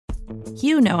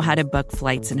You know how to book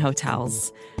flights and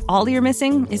hotels. All you're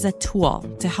missing is a tool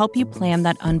to help you plan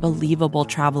that unbelievable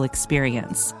travel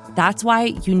experience. That's why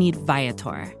you need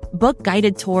Viator. Book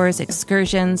guided tours,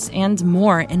 excursions, and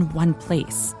more in one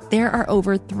place. There are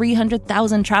over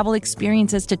 300,000 travel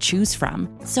experiences to choose from,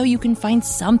 so you can find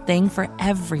something for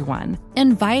everyone.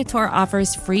 And Viator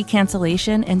offers free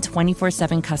cancellation and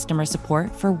 24/7 customer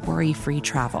support for worry-free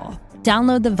travel.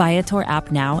 Download the Viator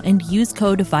app now and use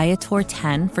code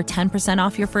Viator10 for 10%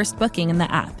 off your first booking in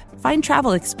the app. Find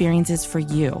travel experiences for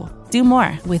you. Do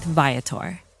more with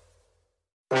Viator.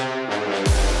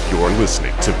 You're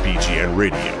listening to BGN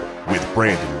Radio with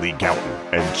Brandon Lee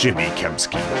Gowton and Jimmy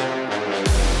Kempski.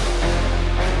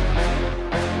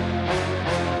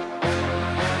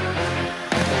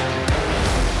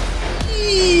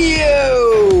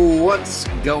 Yo! What's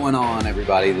going on,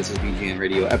 everybody? This is BGN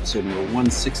Radio, episode number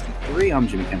 163. I'm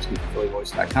Jimmy Kempski from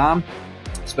PhillyVoice.com.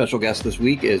 Special guest this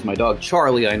week is my dog,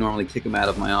 Charlie. I normally kick him out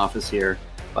of my office here,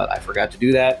 but I forgot to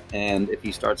do that. And if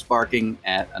he starts barking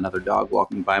at another dog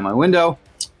walking by my window,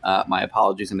 my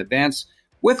apologies in advance.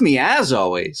 With me, as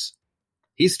always,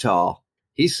 he's tall,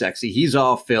 he's sexy, he's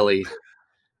all Philly.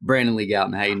 Brandon Lee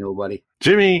Gowton, how you know, buddy?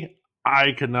 Jimmy,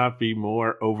 I could not be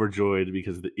more overjoyed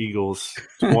because the Eagles'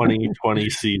 2020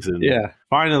 season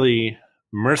finally,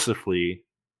 mercifully,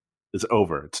 is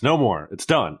over. It's no more. It's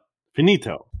done.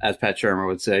 Finito. As Pat Shermer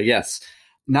would say, yes.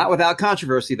 Not without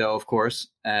controversy, though, of course.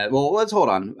 Well, let's hold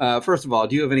on. First of all,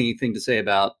 do you have anything to say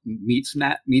about meat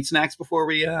snacks before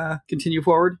we continue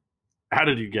forward? How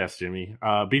did you guess, Jimmy?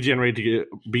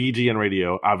 BGN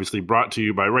Radio, obviously brought to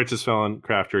you by Righteous Felon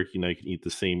Craft Jerky. You know, you can eat the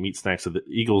same meat snacks that the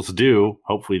Eagles do,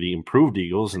 hopefully the improved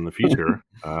Eagles in the future.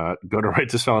 Go to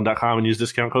righteousfelon.com and use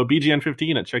discount code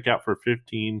BGN15 at checkout for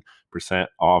 15%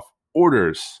 off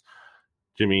orders.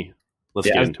 Jimmy, let's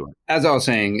get into it. As I was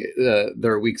saying,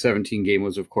 their Week 17 game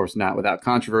was, of course, not without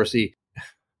controversy.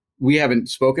 We haven't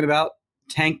spoken about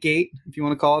Tankgate, if you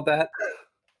want to call it that,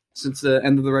 since the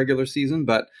end of the regular season,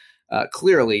 but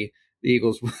clearly the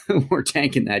Eagles were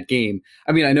tanking that game.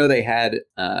 I mean, I know they had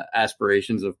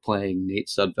aspirations of playing Nate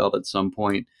Sudfeld at some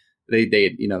point. They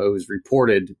it was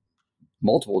reported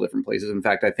multiple different places. In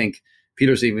fact, I think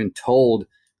Peters even told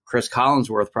Chris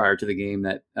Collinsworth prior to the game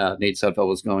that Nate Sudfeld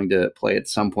was going to play at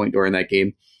some point during that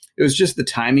game. It was just the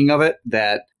timing of it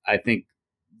that I think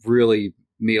really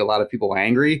made a lot of people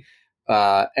angry.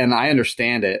 And I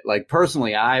understand it. Like,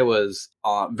 personally, I was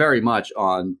very much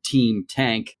on Team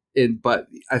Tank. But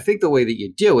I think the way that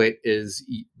you do it is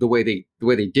the way they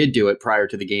did do it prior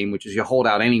to the game, which is you hold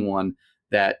out anyone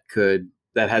that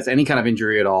has any kind of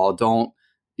injury at all. Don't,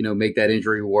 make that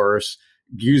injury worse.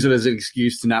 Use it as an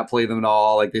excuse to not play them at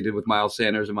all, like they did with Miles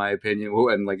Sanders, in my opinion,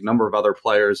 and like a number of other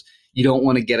players. You don't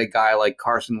want to get a guy like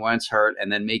Carson Wentz hurt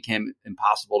and then make him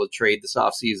impossible to trade this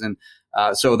offseason.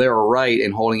 So they were right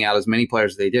in holding out as many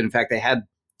players as they did. In fact, they had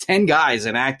 10 guys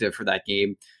inactive for that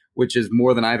game, which is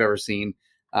more than I've ever seen.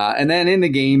 And then in the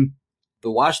game,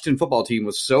 the Washington football team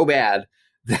was so bad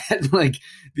that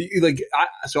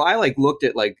I looked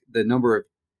at like the number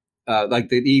of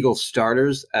the Eagles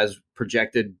starters as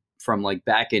projected from like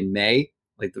back in May,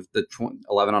 like the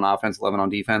 11 on offense, 11 on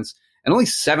defense, and only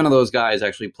 7 of those guys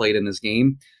actually played in this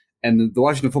game. And the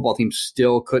Washington football team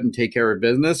still couldn't take care of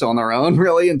business on their own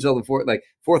really until the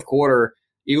fourth quarter.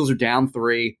 Eagles are down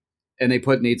 3, and they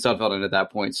put Nate Sudfeld in at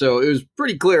that point. So it was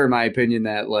pretty clear, in my opinion,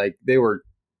 that like they were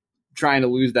trying to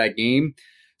lose that game.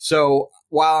 So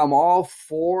while I'm all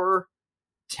for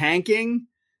tanking,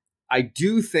 I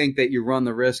do think that you run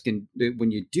the risk, and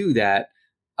when you do that,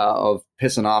 of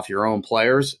pissing off your own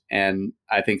players. And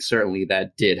I think certainly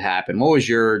that did happen. What was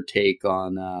your take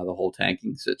on the whole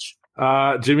tanking situation?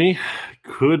 Jimmy,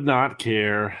 could not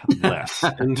care less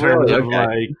in terms of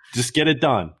like, just get it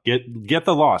done. Get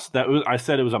the loss. I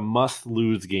said it was a must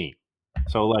lose game.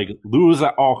 So like lose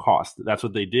at all costs. That's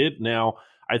what they did. Now,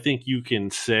 I think you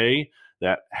can say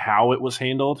that how it was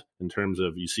handled in terms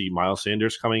of, you see Miles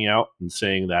Sanders coming out and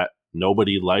saying that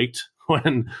nobody liked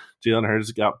when Jalen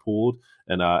Hurts got pulled.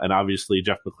 And obviously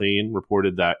Jeff McLean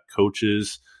reported that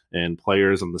coaches and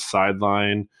players on the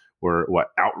sideline were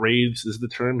outraged is the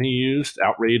term he used,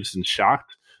 outraged and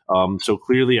shocked. So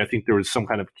clearly I think there was some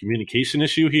kind of communication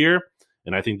issue here.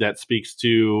 And I think that speaks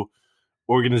to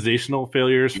organizational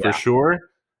failures for sure.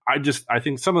 I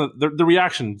think some of the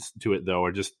reactions to it, though,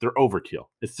 are just, they're overkill.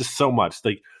 It's just so much.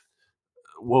 Like,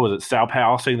 what was it? Sal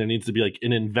Powell saying there needs to be like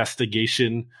an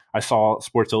investigation. I saw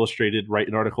Sports Illustrated write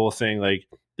an article saying like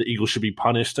the Eagles should be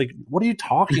punished. Like, what are you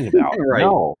talking about? Right.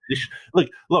 No.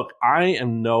 Look, I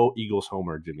am no Eagles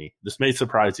homer, Jimmy. This may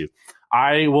surprise you.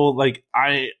 I've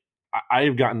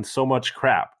gotten so much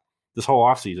crap this whole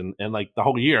offseason and like the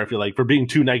whole year, I feel like, for being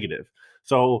too negative.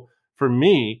 So for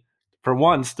me, for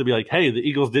once to be like, hey, the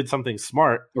Eagles did something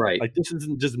smart. Right. Like, this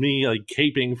isn't just me like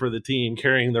caping for the team,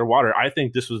 carrying their water. I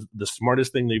think this was the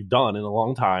smartest thing they've done in a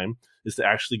long time, is to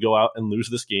actually go out and lose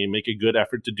this game, make a good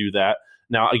effort to do that.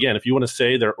 Now, again, if you want to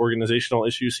say there are organizational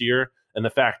issues here, and the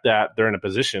fact that they're in a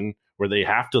position where they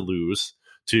have to lose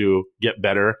to get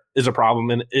better is a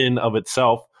problem in of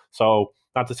itself. So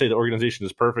not to say the organization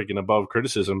is perfect and above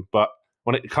criticism, but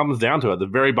when it comes down to it, the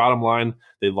very bottom line,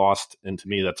 they lost. And to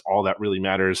me, that's all that really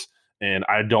matters. And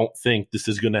I don't think this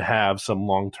is going to have some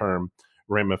long-term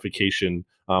ramification.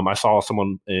 I saw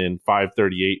someone in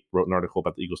 538 wrote an article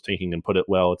about the Eagles tanking and put it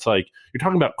well. It's like, you're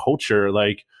talking about culture.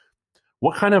 Like,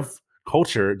 what kind of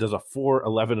culture does a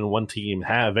 4-11-1 team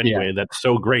have anyway that's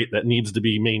so great that needs to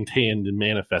be maintained and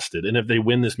manifested? And if they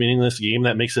win this meaningless game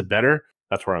that makes it better,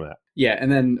 that's where I'm at. Yeah,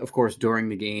 and then, of course, during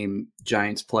the game,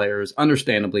 Giants players,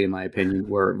 understandably, in my opinion,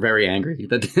 were very angry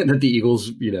that the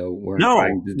Eagles, weren't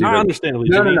trying to do not understandably.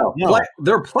 No.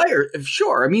 They're players,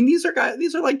 sure. I mean, these are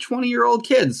like 20-year-old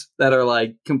kids that are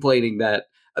like complaining that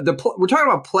we're talking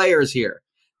about players here.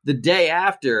 The day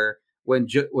after, when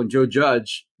Joe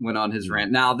Judge went on his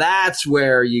rant, now that's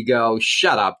where you go,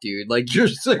 shut up, dude. Like, you're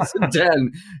 6-10,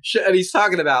 and he's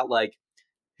talking about like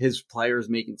his players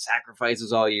making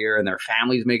sacrifices all year and their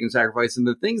families making sacrifices. And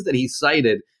the things that he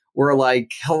cited were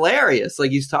like hilarious.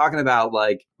 Like, he's talking about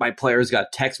like, my players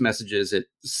got text messages at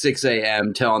 6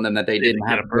 a.m. telling them that they didn't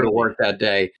have to go to work that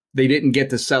day. They didn't get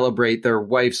to celebrate their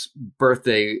wife's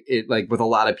birthday like with a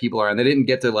lot of people around. They didn't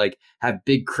get to like have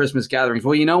big Christmas gatherings.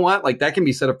 Well, you know what? Like, that can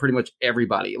be said of pretty much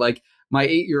everybody. Like, my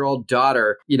 8-year-old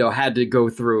daughter, had to go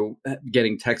through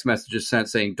getting text messages sent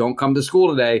saying, don't come to school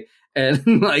today.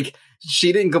 And like,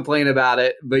 she didn't complain about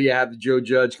it, but you have Joe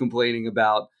Judge complaining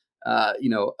about, a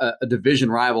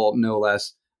division rival, no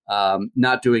less,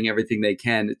 not doing everything they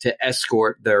can to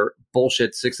escort their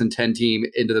bullshit 6-10 team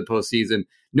into the postseason.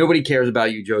 Nobody cares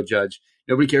about you, Joe Judge.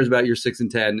 Nobody cares about your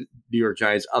 6-10 New York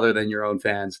Giants other than your own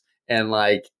fans. And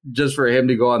like, just for him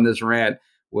to go on this rant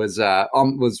was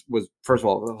first of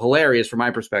all hilarious from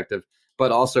my perspective,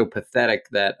 but also pathetic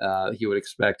that he would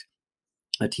expect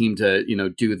a team to,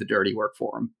 do the dirty work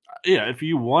for him. Yeah, if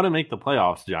you want to make the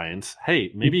playoffs, Giants,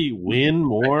 hey, maybe win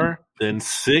more than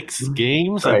 6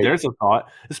 games. Right. Like, there's a thought,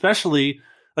 especially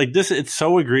like this. It's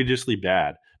so egregiously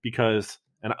bad because,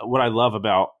 and what I love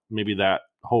about maybe that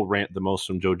whole rant the most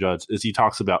from Joe Judge is he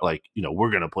talks about like,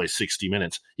 we're going to play 60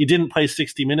 minutes. You didn't play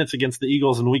 60 minutes against the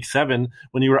Eagles in week 7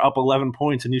 when you were up 11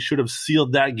 points and you should have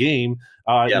sealed that game.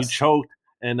 You choked.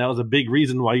 And that was a big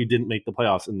reason why you didn't make the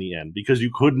playoffs in the end, because you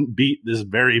couldn't beat this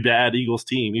very bad Eagles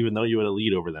team, even though you had a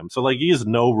lead over them. So, like, he has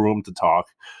no room to talk.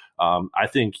 I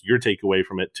think your takeaway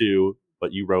from it, too,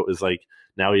 what you wrote is, like,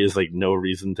 now he has, like, no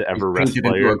reason to ever rest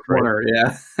players. Corner,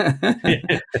 yeah.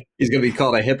 He's going to be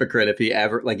called a hypocrite if he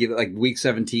ever, like week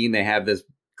 17, they have this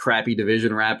crappy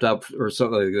division wrapped up or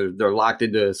something. They're locked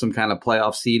into some kind of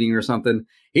playoff seeding or something.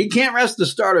 He can't rest the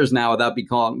starters now without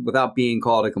being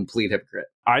called a complete hypocrite.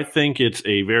 I think it's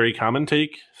a very common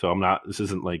take. So this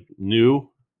isn't like new,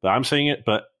 but I'm saying it,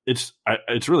 but it's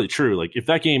really true. Like, if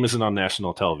that game isn't on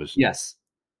national television, yes,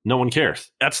 no one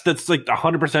cares. That's like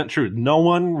 100% true. No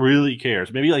one really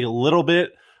cares. Maybe like a little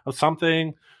bit of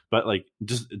something, but like,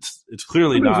 just it's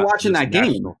clearly nobody's watching that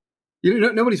game.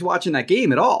 Nobody's watching that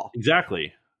game at all.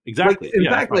 Exactly. Like, in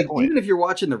fact, like, even if you're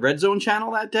watching the Red Zone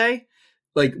channel that day,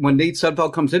 like when Nate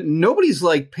Sudfeld comes in, nobody's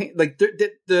like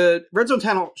the Red Zone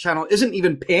channel isn't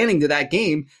even panning to that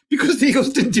game because the Eagles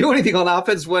didn't do anything on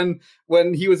offense when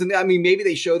he was in. I mean, maybe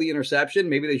they show the interception,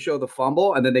 maybe they show the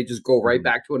fumble, and then they just go right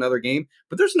back to another game.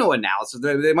 But there's no analysis.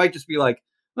 They might just be like,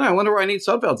 oh, I wonder why Nate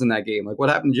Sudfeld's in that game. Like, what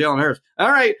happened to Jalen Hurts?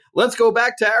 All right, let's go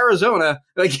back to Arizona.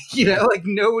 Like, like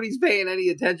nobody's paying any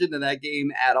attention to that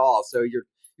game at all. So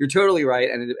you're totally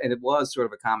right, and it was sort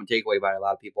of a common takeaway by a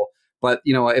lot of people. But,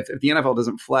 if the NFL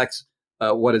doesn't flex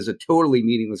what is a totally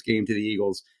meaningless game to the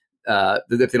Eagles,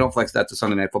 if they don't flex that to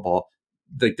Sunday Night Football,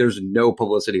 like, there's no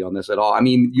publicity on this at all. I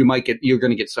mean, you're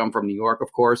going to get some from New York,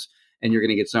 of course, and you're going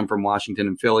to get some from Washington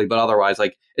and Philly, but otherwise,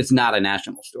 like, it's not a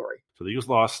national story. So the Eagles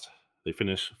lost. They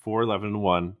finish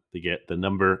 4-11-1. They get the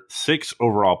number 6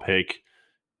 overall pick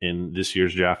in this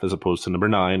year's draft as opposed to number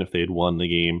 9 if they had won the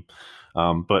game.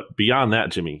 But beyond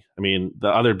that, Jimmy, I mean, the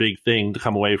other big thing to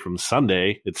come away from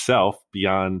Sunday itself,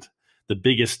 beyond the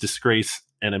biggest disgrace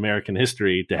in American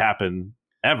history to happen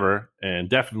ever, and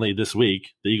definitely this week,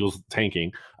 the Eagles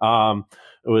tanking, it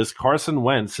was Carson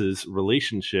Wentz's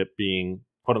relationship being,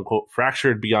 quote unquote,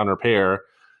 fractured beyond repair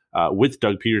with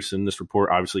Doug Peterson. This report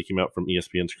obviously came out from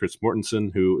ESPN's Chris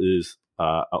Mortensen, who is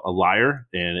a liar,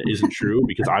 and it isn't true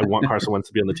because I want Carson Wentz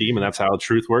to be on the team, and that's how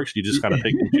truth works. You just kind of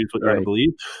pick and choose what you want to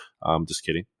believe. Just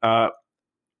kidding.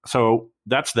 So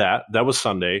that's that. That was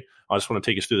Sunday. I just want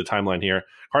to take us through the timeline here.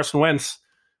 Carson Wentz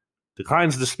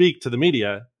declines to speak to the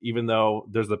media, even though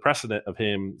there's the precedent of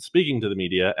him speaking to the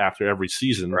media after every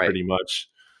season, pretty much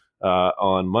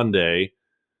on Monday.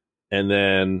 And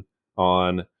then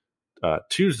on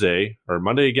Tuesday, or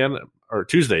Monday again, or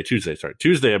Tuesday,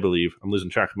 I believe. I'm losing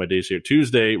track of my days here.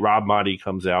 Tuesday, Rob Maaddi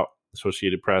comes out,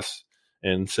 Associated Press,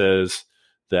 and says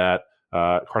that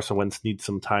Carson Wentz needs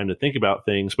some time to think about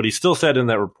things, but he still said in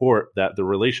that report that the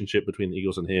relationship between the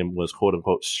Eagles and him was quote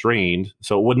unquote strained.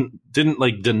 So it didn't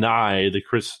like deny the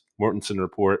Chris Mortensen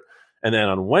report. And then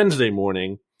on Wednesday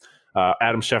morning,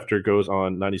 Adam Schefter goes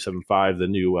on 97.5, the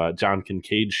new John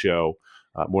Kincaid show,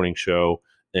 morning show,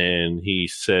 and he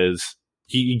says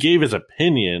he gave his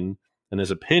opinion, and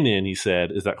his opinion, he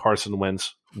said, is that Carson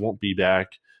Wentz won't be back.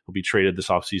 He'll be traded this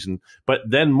offseason. But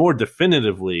then more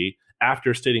definitively,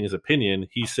 after stating his opinion,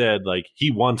 he said like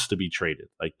he wants to be traded.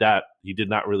 Like that, he did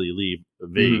not really leave a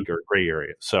vague or gray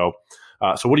area. So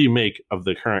what do you make of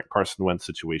the current Carson Wentz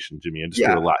situation, Jimmy? I just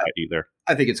threw a lot at you there.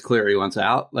 I think it's clear he wants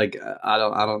out. Like I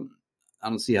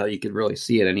don't see how you could really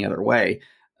see it any other way.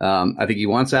 I think he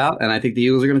wants out, and I think the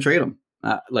Eagles are going to trade him.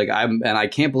 I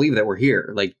can't believe that we're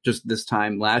here. Like just this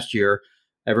time last year,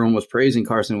 everyone was praising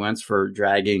Carson Wentz for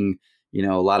dragging, a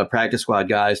lot of practice squad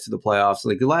guys to the playoffs.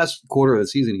 Like the last quarter of the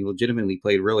season, he legitimately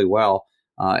played really well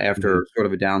after sort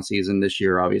of a down season. This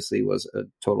year, obviously, was a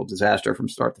total disaster from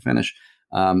start to finish.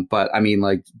 But I mean,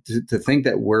 like to think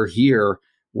that we're here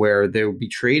where they would be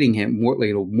trading him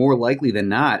more likely than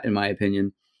not, in my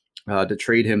opinion, to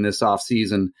trade him this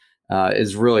offseason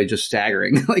is really just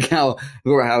staggering. Like how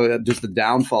just the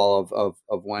downfall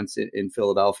of Wentz in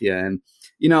Philadelphia. And,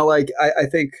 I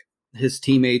think his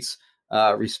teammates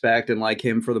respect and like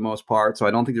him for the most part. So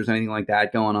I don't think there's anything like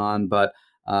that going on. But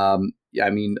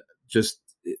just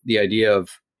the idea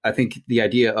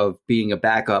of being a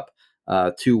backup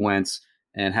to Wentz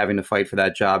and having to fight for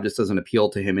that job just doesn't appeal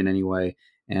to him in any way.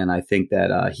 And I think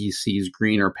that he sees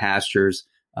greener pastures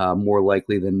more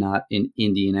likely than not in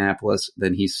Indianapolis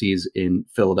than he sees in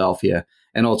Philadelphia.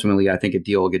 And ultimately, I think a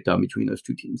deal will get done between those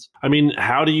two teams. I mean,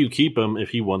 how do you keep him if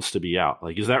he wants to be out?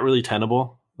 Like, is that really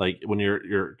tenable? Like when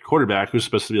your quarterback, who's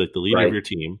supposed to be like the leader of your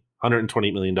team,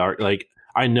 $128 million, like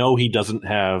I know he doesn't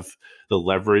have the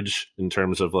leverage in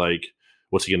terms of like,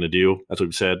 what's he going to do? That's what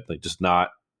we said, like just not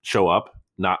show up,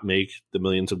 not make the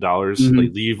millions of dollars,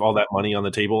 like leave all that money on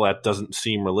the table. That doesn't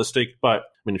seem realistic. But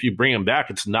I mean, if you bring him back,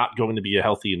 it's not going to be a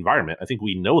healthy environment. I think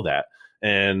we know that.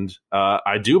 And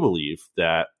I do believe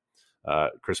that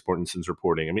Chris Mortensen's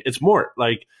reporting, I mean, it's more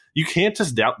like you can't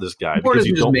just doubt this guy because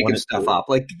you don't making stuff up.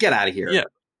 Like, get out of here.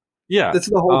 Yeah. That's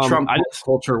the whole Trump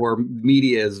culture where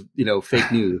media is,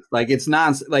 fake news. Like it's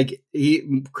nonsense. Like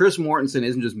Chris Mortensen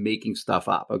isn't just making stuff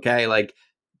up. Okay.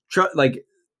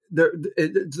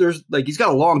 There's like, he's got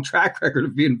a long track record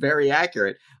of being very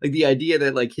accurate. Like the idea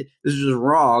that like, this is just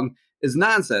wrong is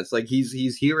nonsense. Like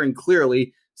he's hearing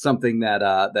clearly something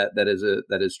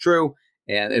that is true.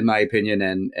 And in my opinion,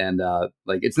 and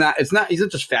like, it's not, he's not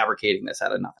just fabricating this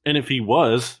out of nothing. And if he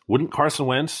was, wouldn't Carson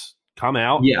Wentz come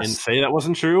out and say that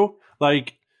wasn't true?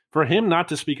 Like for him not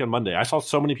to speak on Monday, I saw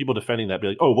so many people defending that, be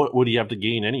like, oh, what would he have to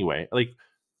gain anyway? Like,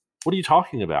 what are you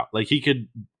talking about? Like he could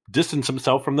distance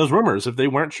himself from those rumors if they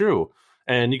weren't true.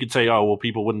 And you could say, oh, well,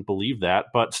 people wouldn't believe that.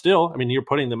 But still, I mean, you're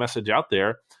putting the message out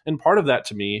there. And part of that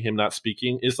to me, him not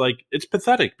speaking, is like, it's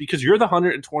pathetic because you're the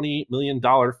 $120 million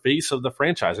face of the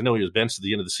franchise. I know he was benched at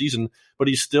the end of the season, but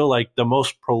he's still like the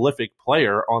most prolific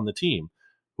player on the team.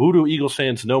 Who do Eagles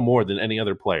fans know more than any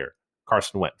other player?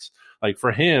 Carson Wentz. Like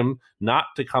for him not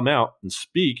to come out and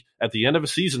speak at the end of a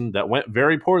season that went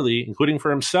very poorly, including for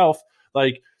himself,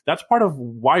 like that's part of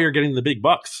why you're getting the big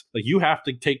bucks. Like you have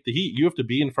to take the heat. You have to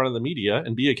be in front of the media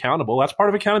and be accountable. That's part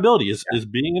of accountability is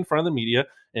being in front of the media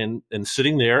and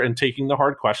sitting there and taking the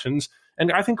hard questions.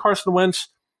 And I think Carson Wentz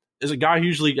is a guy who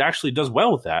usually actually does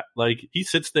well with that. Like he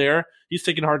sits there, he's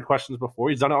taken hard questions before.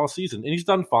 He's done it all season and he's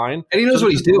done fine. And he knows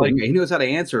what he's doing. Like, he knows how to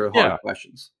answer hard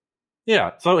questions.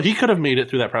 Yeah, so he could have made it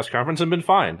through that press conference and been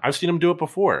fine. I've seen him do it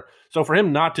before. So for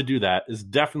him not to do that is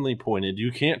definitely pointed.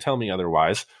 You can't tell me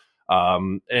otherwise.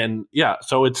 And yeah,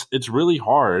 so it's really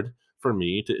hard for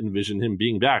me to envision him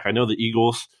being back. I know the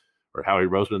Eagles or Howie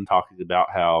Roseman talking about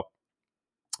how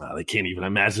they can't even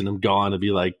imagine him gone. It'd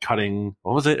be like cutting.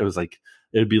 What was it? It was like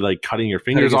it'd be like cutting your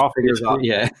fingers off.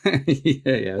 Yeah,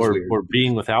 or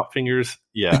being without fingers.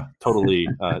 Yeah, totally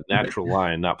natural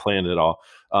line, not planned at all.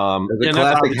 The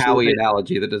classic Howie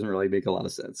analogy that doesn't really make a lot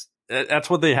of sense. That's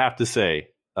what they have to say.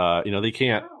 They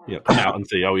can't come out and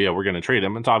say, oh yeah, we're going to trade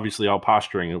him. It's obviously all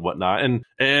posturing and whatnot.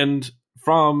 And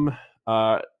from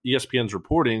ESPN's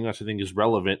reporting, which I think is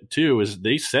relevant too, is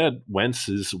they said Wentz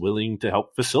is willing to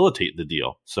help facilitate the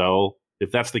deal. So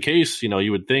if that's the case,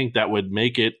 you would think that would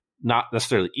make it not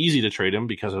necessarily easy to trade him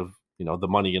because of the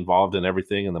money involved and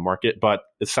everything in the market. But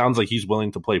it sounds like he's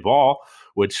willing to play ball,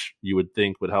 which you would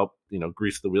think would help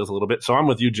grease the wheels a little bit. So I'm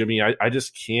with you, Jimmy. I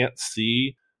just can't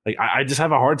see. I just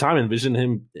have a hard time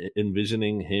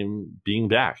envisioning him being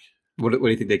back. What do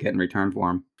you think they get in return for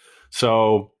him?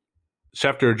 So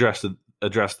Schefter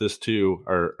addressed this too,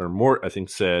 or Mort, I think,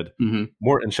 said,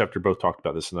 Mort and Schefter both talked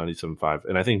about this in 97.5.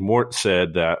 And I think Mort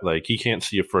said that he can't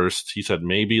see a first. He said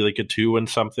maybe a 2 and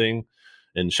something.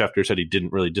 And Schefter said he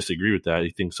didn't really disagree with that.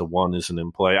 He thinks a 1 isn't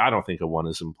in play. I don't think a 1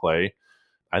 is in play.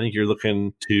 I think you're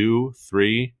looking 2,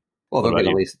 3. Well, they'll get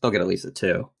at least a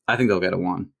 2. I think they'll get a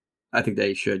 1. I think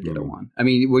they should get a 1. I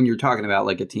mean, when you're talking about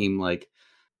a team if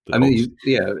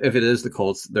it is the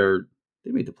Colts,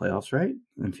 they made the playoffs, right?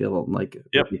 I feel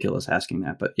ridiculous asking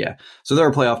that, but yeah. So they're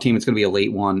a playoff team. It's going to be a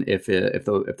late one if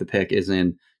the pick is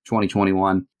in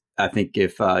 2021. I think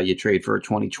if you trade for a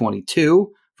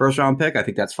 2022 first round pick, I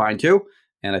think that's fine too,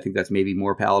 and I think that's maybe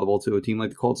more palatable to a team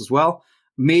like the Colts as well.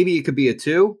 Maybe it could be a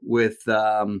 2 with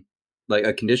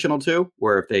a conditional 2,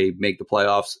 where if they make the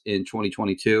playoffs in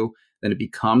 2022, then it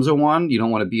becomes a 1. You don't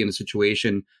want to be in a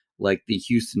situation like the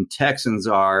Houston Texans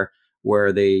are,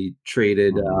 where they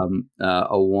traded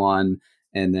a 1,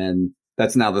 and then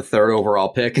that's now the 3rd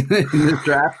overall pick in this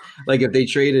draft. If they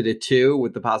traded a 2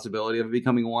 with the possibility of it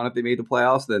becoming a 1 if they made the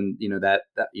playoffs, then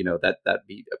that'd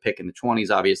be a pick in the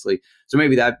 20s, obviously. So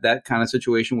maybe that kind of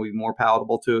situation will be more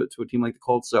palatable to a team like the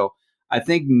Colts. So I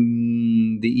think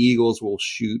the Eagles will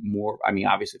shoot more. I mean,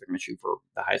 obviously they're going to shoot for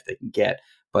the highest they can get,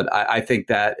 but I think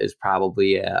that is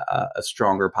probably a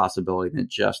stronger possibility than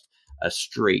just a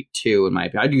straight 2 in my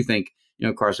opinion. I do think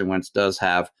Carson Wentz does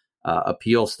have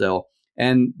appeal still,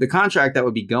 and the contract that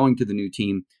would be going to the new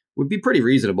team would be pretty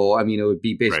reasonable. I mean, it would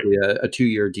be basically a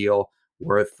 2-year deal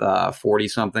worth 40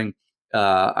 something.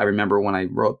 I remember when I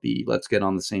wrote the let's all get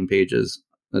on the same page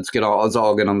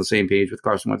with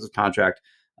Carson Wentz's contract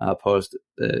post.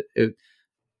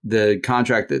 The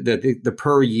contract the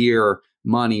per year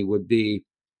money would be,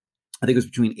 I think it was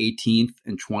between 18th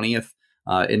and 20th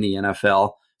in the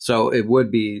NFL. So it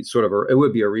would be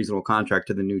a reasonable contract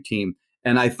to the new team.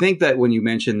 And I think that when you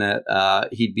mentioned that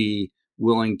he'd be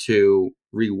willing to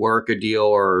rework a deal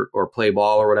or play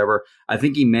ball or whatever, I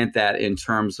think he meant that in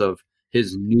terms of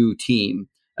his new team,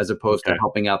 as opposed to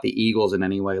helping out the Eagles in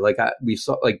any way.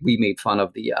 We made fun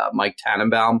of the Mike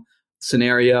Tannenbaum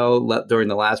scenario during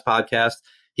the last podcast.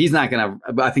 He's not going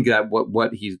to. I think that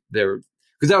what he's there,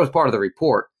 because that was part of the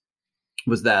report,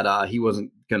 was that he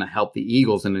wasn't going to help the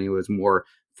Eagles in any way. It was more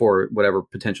for whatever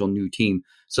potential new team.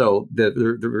 So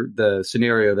the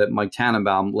scenario that Mike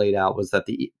Tannenbaum laid out was that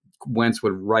the Wentz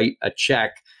would write a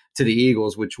check to the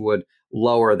Eagles, which would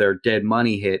lower their dead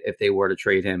money hit if they were to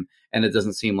trade him. And it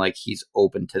doesn't seem like he's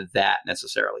open to that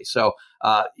necessarily. So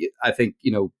I think,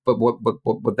 but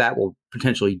what that will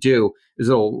potentially do is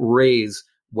it'll raise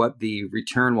what the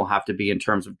return will have to be in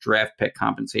terms of draft pick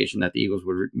compensation that the Eagles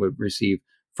would receive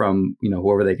from,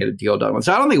 whoever they get a deal done with.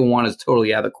 So I don't think 1 is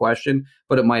totally out of the question,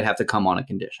 but it might have to come on a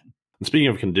condition. And speaking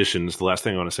of conditions, the last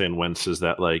thing I want to say in Wentz is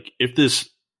that, if this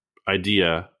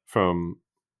idea from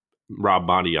Rob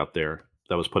Maaddi out there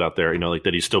that was put out there,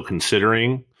 that he's still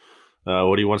considering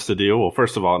what he wants to do. Well,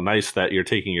 first of all, nice that you're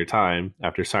taking your time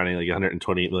after signing a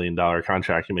 $128 million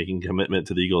contract and making a commitment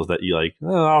to the Eagles that you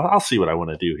I'll see what I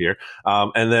want to do here.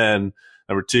 And then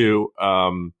number 2,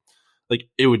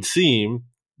 it would seem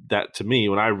that to me,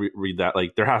 when I read that,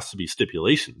 there has to be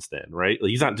stipulations then, right?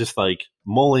 He's not just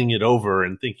mulling it over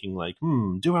and thinking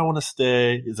do I want to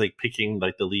stay? It's picking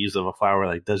the leaves of a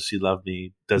flower. Does she love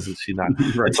me? Doesn't she not?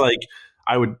 Right. It's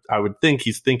I would think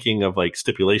he's thinking of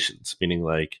stipulations, meaning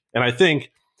and I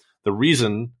think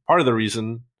part of the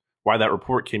reason why that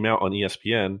report came out on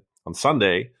ESPN on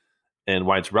Sunday and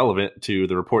why it's relevant to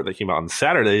the report that came out on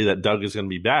Saturday that Doug is going to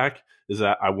be back is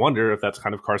that I wonder if that's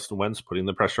kind of Carson Wentz putting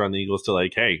the pressure on the Eagles to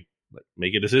hey,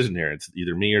 make a decision here. It's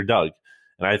either me or Doug.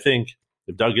 And I think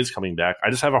if Doug is coming back, I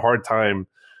just have a hard time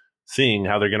seeing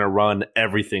how they're going to run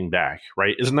everything back,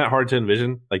 right? Isn't that hard to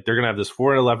envision? They're going to have this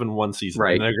 4-11 one season,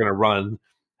 right, and they're going to run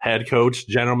head coach,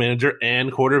 general manager,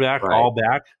 and quarterback all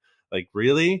back.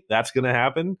 Really? That's going to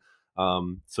happen?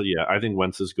 So yeah, I think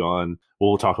Wentz is gone.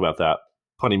 We'll talk about that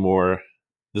plenty more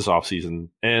this offseason,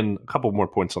 and a couple more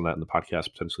points on that in the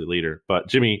podcast potentially later. But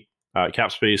Jimmy,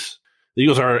 cap space. The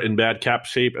Eagles are in bad cap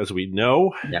shape, as we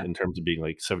know, in terms of being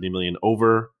 $70 million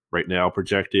over right now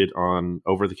projected on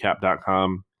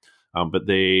overthecap.com, but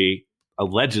they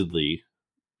allegedly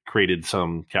created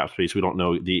some cap space. We don't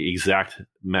know the exact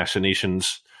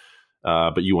machinations,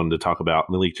 but you wanted to talk about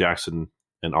Malik Jackson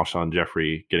and Alshon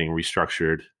Jeffrey getting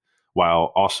restructured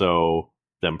while also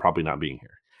them probably not being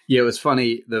here. Yeah, it was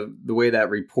funny. The way that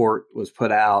report was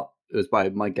put out, it was by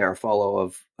Mike Garafolo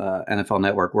of NFL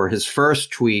Network, where his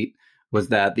first tweet was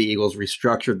that the Eagles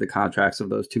restructured the contracts of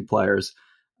those two players.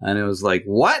 And it was like,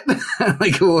 what?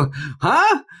 Like,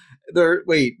 huh?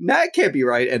 Wait, that can't be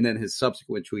right. And then his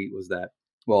subsequent tweet was that,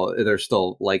 well, they're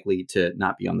still likely to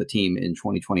not be on the team in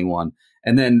 2021.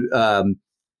 And then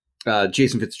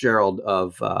Jason Fitzgerald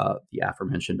of the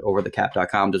aforementioned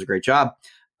overthecap.com does a great job.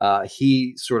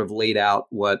 He sort of laid out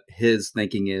what his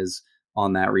thinking is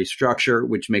on that restructure,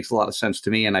 which makes a lot of sense to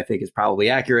me, and I think is probably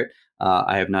accurate.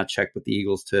 I have not checked with the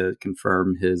Eagles to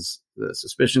confirm his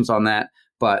suspicions on that,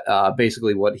 but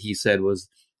basically what he said was,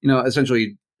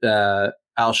 essentially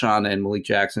Alshon and Malik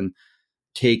Jackson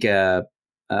take a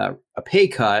pay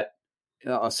cut,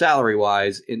 salary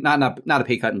wise, not a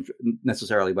pay cut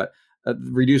necessarily, but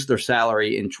reduce their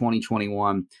salary in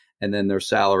 2021, and then their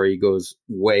salary goes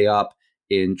way up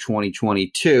in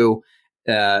 2022,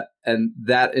 and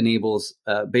that enables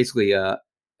basically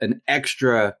an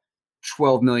extra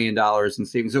 $12 million in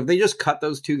savings. So if they just cut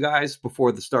those two guys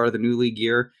before the start of the new league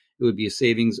year, it would be a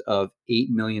savings of $8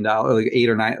 million, like $8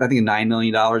 or $9, I think $9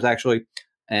 million actually.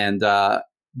 And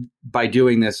by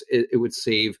doing this, it would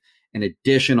save an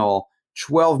additional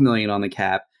 $12 million on the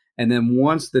cap. And then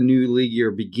once the new league year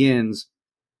begins,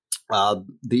 the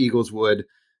Eagles would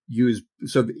use,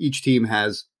 so each team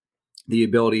has the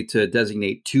ability to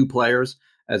designate two players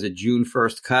as a June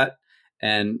 1st cut,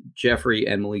 and Jeffrey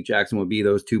and Malik Jackson would be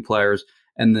those two players.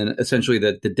 And then essentially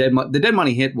the dead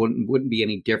money hit wouldn't be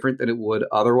any different than it would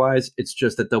otherwise. It's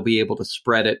just that they'll be able to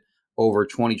spread it over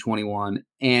 2021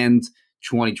 and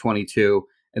 2022.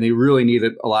 And they really need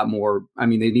it a lot more. I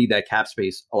mean, they need that cap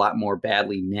space a lot more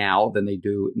badly now than they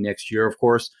do next year, of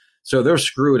course. So they're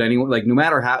screwed anyway. Like no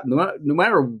matter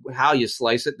how you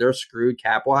slice it, they're screwed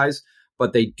cap wise.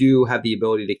 But they do have the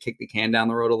ability to kick the can down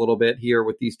the road a little bit here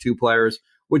with these two players,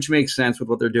 which makes sense with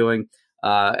what they're doing.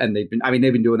 And they've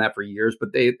been doing that for years. But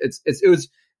it was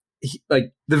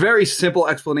like the very simple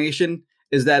explanation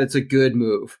is that it's a good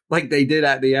move. Like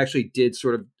they actually did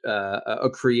sort of a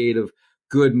creative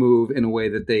good move in a way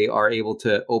that they are able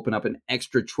to open up an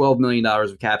extra $12 million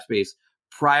of cap space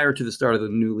prior to the start of the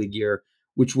new league year,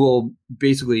 which will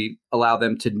basically allow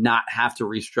them to not have to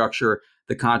restructure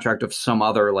the contract of some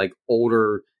other like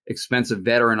older, expensive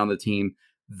veteran on the team,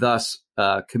 thus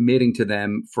committing to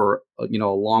them for a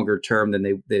longer term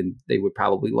than they would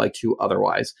probably like to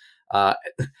otherwise.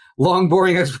 Long,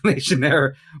 boring explanation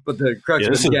there, but the crux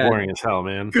this is again, boring as hell,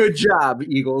 man. Good job,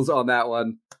 Eagles, on that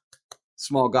one.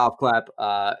 Small golf clap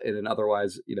in an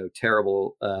otherwise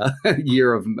terrible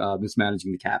year of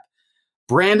mismanaging the cap.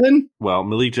 Brandon? Well,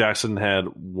 Malik Jackson had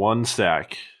one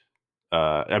sack.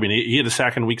 He had a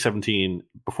sack in week 17.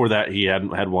 Before that, he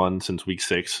hadn't had one since week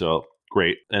 6, so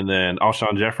great. And then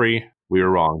Alshon Jeffrey, we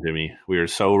were wrong, Jimmy. We were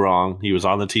so wrong. He was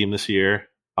on the team this year,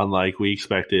 unlike we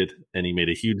expected, and he made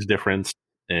a huge difference,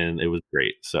 and it was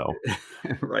great. So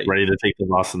right. Ready to take the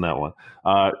loss in that one.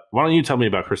 Why don't you tell me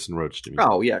about Kristen Roach, Jimmy?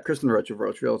 Oh, yeah. Kristen Roach of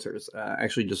Roach Realtors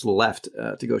actually just left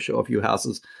to go show a few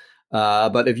houses.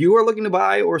 But if you are looking to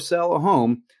buy or sell a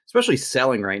home, especially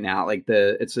selling right now, like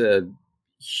it's a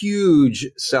huge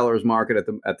seller's market at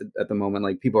the moment.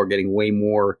 Like people are getting way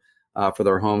more for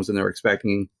their homes than they're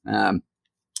expecting.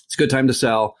 It's a good time to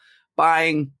sell.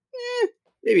 Buying,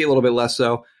 maybe a little bit less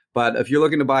so. But if you're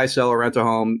looking to buy, sell, or rent a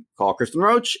home, call Kristen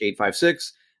Roach,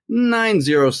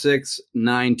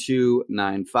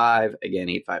 856-906-9295. Again,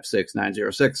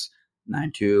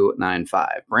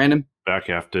 856-906-9295. Brandon? Back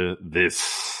after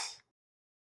this.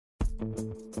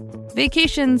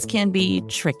 Vacations can be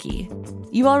tricky.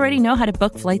 You already know how to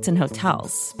book flights and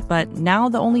hotels, but now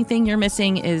the only thing you're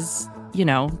missing is,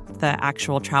 the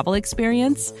actual travel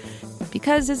experience.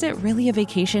 Because is it really a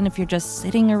vacation if you're just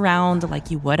sitting around like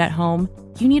you would at home?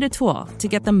 You need a tool to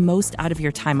get the most out of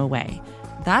your time away.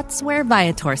 That's where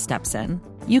Viator steps in.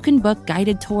 You can book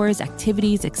guided tours,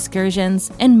 activities,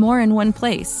 excursions, and more in one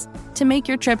place to make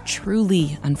your trip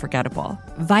truly unforgettable.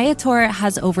 Viator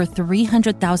has over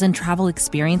 300,000 travel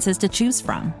experiences to choose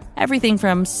from. Everything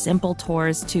from simple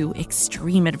tours to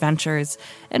extreme adventures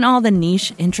and all the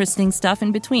niche, interesting stuff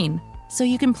in between. So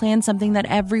you can plan something that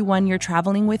everyone you're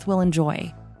traveling with will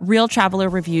enjoy. Real traveler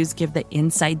reviews give the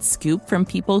inside scoop from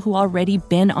people who already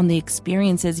been on the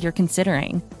experiences you're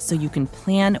considering, so you can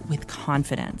plan with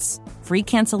confidence. Free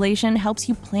cancellation helps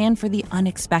you plan for the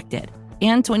unexpected.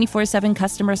 And 24/7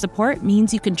 customer support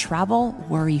means you can travel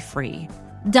worry-free.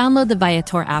 Download the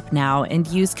Viator app now and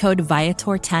use code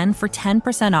Viator10 for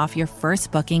 10% off your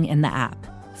first booking in the app.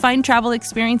 Find travel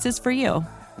experiences for you.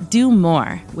 Do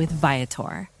more with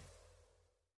Viator.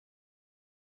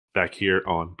 Back here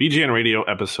on BGN Radio,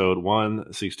 episode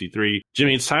 163.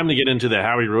 Jimmy, it's time to get into the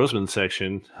Howie Roseman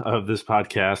section of this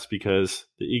podcast because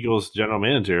the Eagles general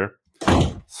manager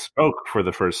spoke for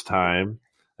the first time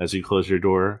as you close your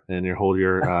door and you hold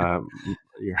your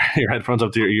headphones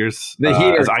up to your ears. The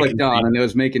heater clicked on and it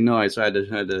was making noise, so I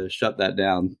had to shut that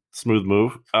down. Smooth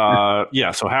move.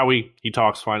 So Howie, he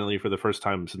talks finally for the first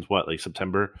time since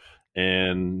September?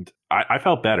 And I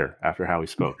felt better after Howie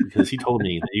spoke because he told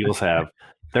me the Eagles have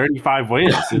 35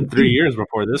 wins in 3 years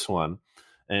before this one.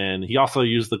 And he also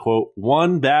used the quote,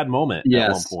 one bad moment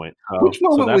at one point. Which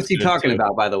moment was he talking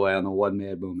about, by the way, on the one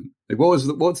bad moment? Like, what's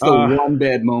the one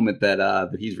bad moment that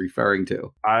he's referring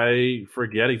to? I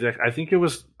forget exactly.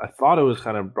 I thought it was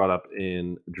kind of brought up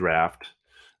in draft.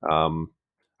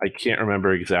 I can't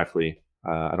remember exactly.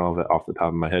 I don't have it off the top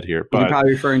of my head here. But you're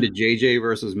probably referring to JJ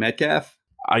versus Metcalf?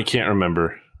 I can't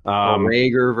remember.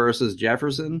 Rager versus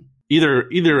Jefferson? Either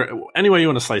any way you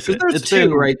want to slice it. There's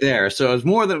two right there, so it's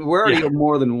more than we're already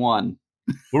more than one.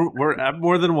 We're at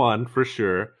more than one for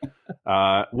sure.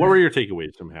 What were your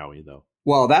takeaways from Howie, though?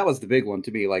 Well, that was the big one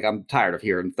to me. Like, I'm tired of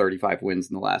hearing 35 wins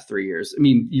in the last 3 years. I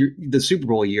mean, the Super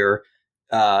Bowl year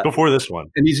before this one,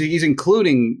 and he's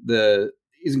including the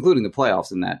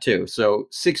playoffs in that too. So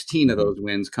 16 of those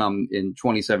wins come in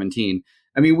 2017.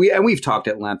 I mean, we've talked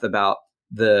at length about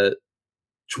the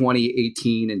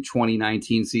 2018 and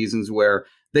 2019 seasons where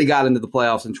they got into the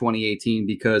playoffs in 2018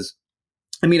 because,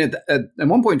 I mean, at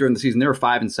one point during the season, they were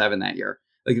 5-7 that year.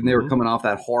 Like, they were coming off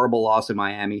that horrible loss in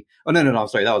Miami. Oh, no, I'm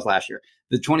sorry. That was last year.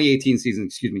 The 2018 season,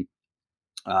 excuse me.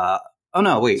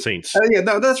 Saints. Yeah,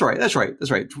 no, that's right. They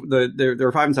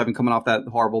were 5-7 coming off that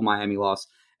horrible Miami loss.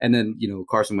 And then,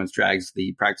 Carson Wentz drags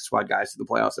the practice squad guys to the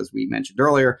playoffs, as we mentioned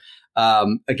earlier,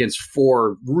 against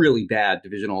 4 really bad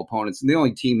divisional opponents. And the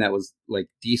only team that was like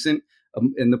decent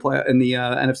in the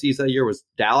NFCs that year was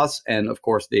Dallas. And of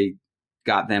course, they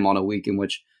got them on a week in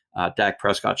which Dak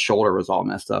Prescott's shoulder was all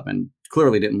messed up and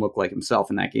clearly didn't look like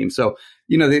himself in that game. So,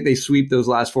 they sweep those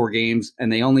last 4 games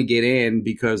and they only get in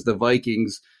because the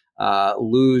Vikings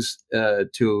lose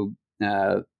to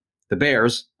the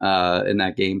Bears in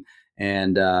that game.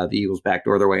 And the Eagles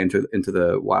backdoor their way into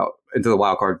the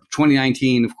wild card.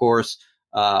 2019, of course.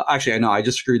 Actually, I know I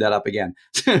just screwed that up again.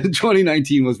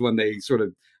 2019 was when they sort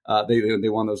of they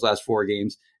won those last 4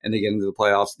 games and they get into the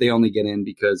playoffs. They only get in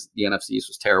because the NFC East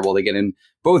was terrible. They get in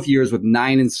both years with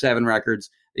 9-7 records.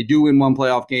 They do win one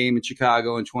playoff game in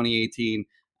Chicago in 2018.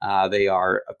 They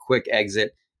are a quick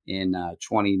exit in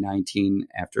 2019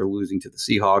 after losing to the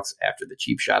Seahawks after the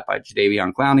cheap shot by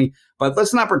Jadeveon Clowney. But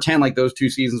let's not pretend like those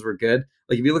 2 seasons were good.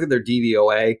 Like, if you look at their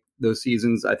DVOA, those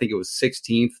seasons, I think it was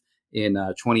 16th in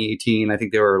 2018. I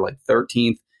think they were like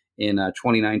 13th in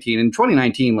 2019. In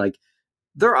 2019, like,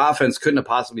 their offense couldn't have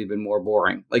possibly been more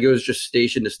boring. Like, it was just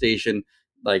station to station,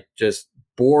 like, just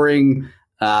boring.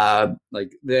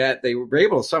 Like, that they were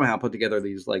able to somehow put together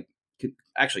these, like,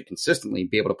 actually consistently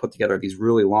be able to put together these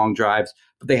really long drives,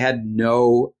 but they had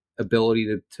no ability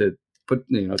to put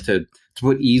to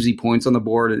put easy points on the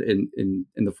board in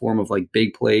the form of like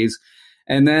big plays.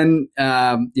 And then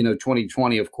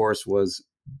 2020, of course, was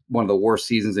one of the worst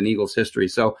seasons in Eagles history.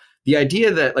 So the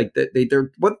idea that like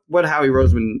they're what Howie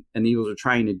Roseman and the Eagles are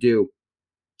trying to do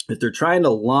is they're trying to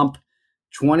lump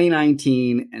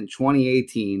 2019 and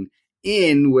 2018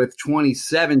 in with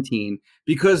 2017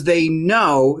 because they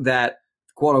know that,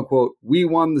 quote unquote, we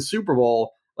won the Super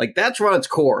Bowl. Like, that's run its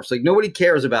course. Like, nobody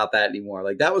cares about that anymore.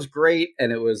 Like, that was great.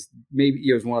 And it was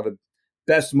one of the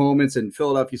best moments in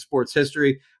Philadelphia sports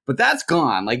history, but that's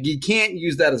gone. Like, you can't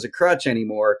use that as a crutch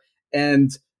anymore.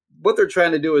 And what they're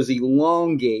trying to do is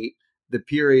elongate the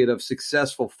period of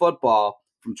successful football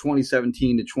from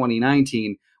 2017 to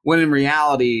 2019, when in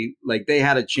reality, like, they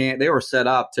had a chance. They were set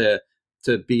up to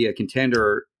be a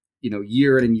contender,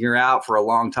 year in and year out for a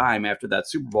long time after that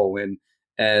Super Bowl win.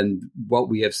 And what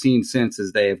we have seen since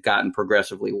is they have gotten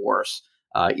progressively worse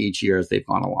each year as they've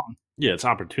gone along. Yeah, it's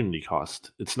opportunity cost.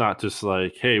 It's not just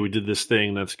like, hey, we did this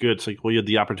thing, that's good. It's like, well, you had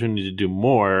the opportunity to do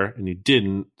more and you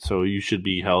didn't, so you should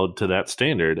be held to that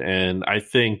standard. And I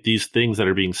think these things that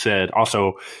are being said,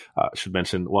 also should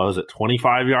mention, well, is it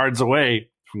 25 yards away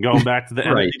from going back to the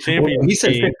right. NFC Championship? Well, he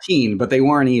said 15, but they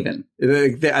weren't even. I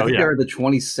think they were at the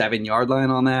 27-yard line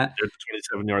on that. They're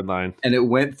the 27-yard line. And it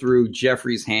went through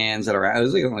Jeffrey's hands at around.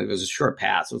 It was a short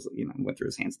pass. It was, went through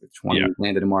his hands at the 20,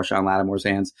 landed in Marshawn Lattimore's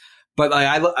hands. But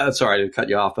I'm sorry to cut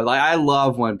you off, but I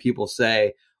love when people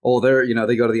say, "Oh,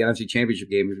 they go to the NFC Championship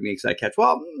game if he makes that catch."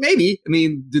 Well, maybe. I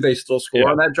mean, do they still score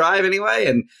on that drive anyway?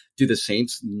 And do the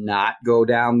Saints not go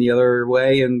down the other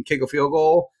way and kick a field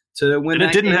goal to win?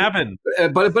 And it didn't happen.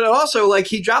 But also, like,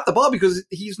 he dropped the ball because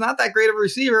he's not that great of a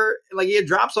receiver. Like, he had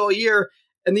drops all year,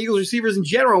 and the Eagles receivers in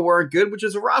general weren't good, which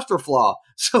is a roster flaw.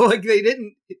 So, like, they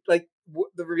didn't like.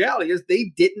 The reality is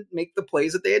they didn't make the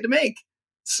plays that they had to make.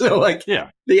 So, like,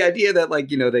 the idea that, like,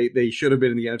 they should have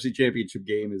been in the NFC Championship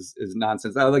game is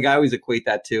nonsense. I always equate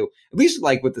that to, at least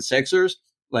like with the Sixers,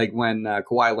 like when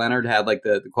Kawhi Leonard had like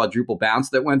the quadruple bounce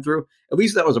that went through. At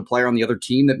least that was a player on the other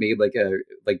team that made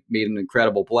made an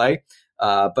incredible play.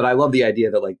 But I love the idea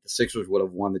that, like, the Sixers would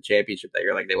have won the championship that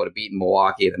year. Like, they would have beaten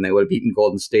Milwaukee, and then they would have beaten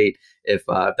Golden State if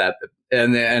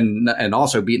and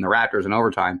also beaten the Raptors in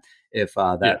overtime if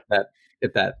that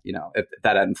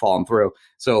hadn't fallen through.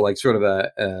 So, like, sort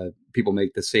of people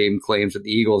make the same claims with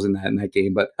the Eagles in that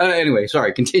game. But anyway,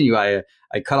 sorry, continue. I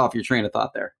cut off your train of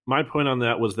thought there. My point on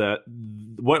that was that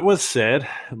what was said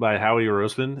by Howie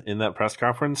Roseman in that press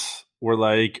conference were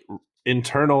like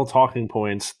internal talking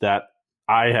points that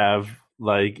I have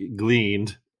like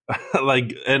gleaned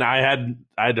like, and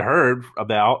I'd heard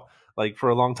about like for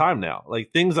a long time now,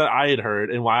 like things that I had heard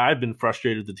and why I've been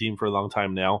frustrated with the team for a long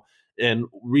time now. And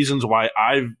reasons why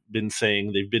I've been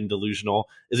saying they've been delusional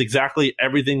is exactly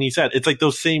everything he said. It's like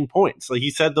those same points. Like,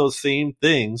 he said those same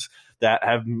things that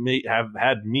have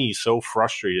had me so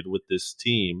frustrated with this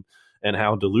team and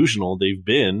how delusional they've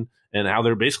been and how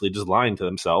they're basically just lying to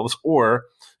themselves or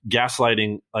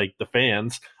gaslighting like the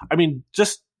fans. I mean,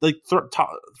 just like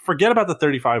forget about the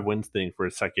 35 wins thing for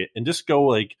a second and just go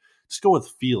with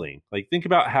feeling. Like, think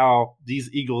about how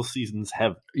these Eagles seasons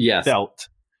have felt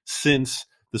since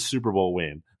the Super Bowl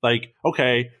win. Like,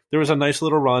 okay, there was a nice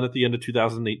little run at the end of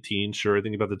 2018. Sure,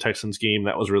 think about the Texans game.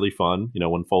 That was really fun,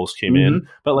 when Foles came in.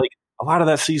 But like, a lot of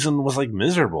that season was like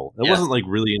miserable. It wasn't like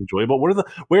really enjoyable.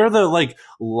 Where are the like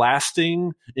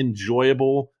lasting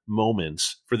enjoyable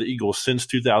moments for the Eagles since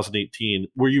 2018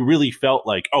 where you really felt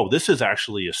like, oh, this is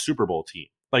actually a Super Bowl team?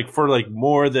 Like, for like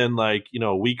more than like,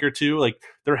 a week or two, like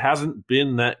there hasn't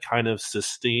been that kind of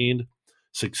sustained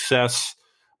success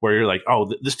where you're like,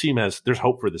 oh, this team there's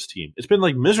hope for this team. It's been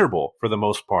like miserable for the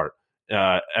most part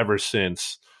ever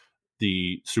since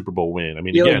the Super Bowl win. I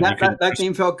mean, again, like that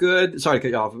game felt good. Sorry to cut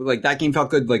you off. Like, that game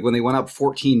felt good. Like when they went up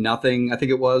 14-0, I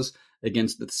think it was,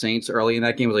 against the Saints early in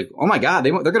that game. It was like, oh my God,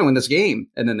 they're going to win this game.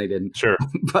 And then they didn't. Sure.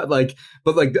 but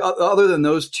other than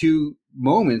those two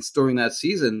moments during that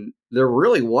season, there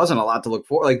really wasn't a lot to look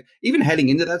for. Like, even heading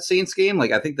into that Saints game,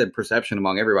 like, I think the perception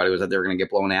among everybody was that they were going to get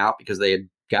blown out because they had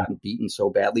gotten beaten so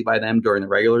badly by them during the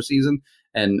regular season.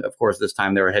 And of course, this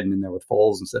time they were heading in there with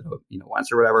Foles instead of, Wentz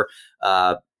or whatever.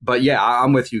 But yeah,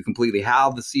 I'm with you completely.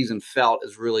 How the season felt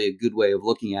is really a good way of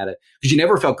looking at it, because you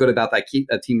never felt good about that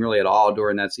team really at all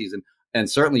during that season. And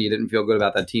certainly you didn't feel good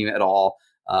about that team at all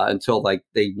until like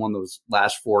they won those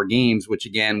last 4 games, which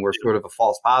again were sort of a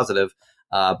false positive.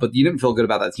 But you didn't feel good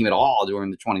about that team at all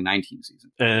during the 2019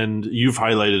 season. And you've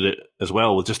highlighted it as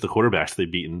well with just the quarterbacks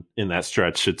they've beaten in that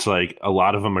stretch. It's like a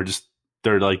lot of them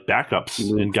they're like backups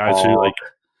and guys who like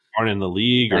aren't in the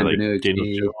league or like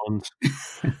Daniel Jones.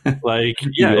 Like,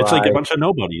 yeah, it's like a bunch of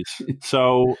nobodies.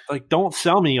 So like, don't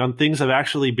sell me on things that have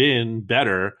actually been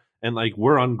better. And like,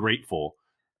 we're ungrateful.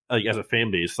 Like, as a fan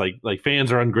base, like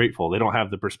fans are ungrateful. They don't have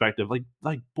the perspective.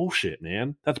 Like bullshit,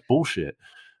 man. That's bullshit.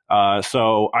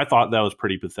 So I thought that was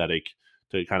pretty pathetic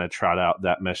to kind of trot out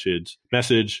that message,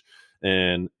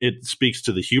 and it speaks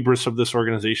to the hubris of this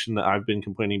organization that I've been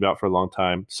complaining about for a long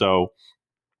time. So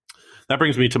that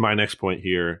brings me to my next point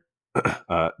here,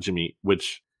 Jimmy,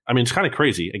 which, I mean, it's kind of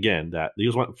crazy, again, that the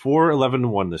Eagles went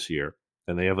 4-11-1 this year,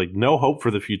 and they have like no hope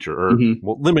for the future, or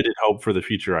limited hope for the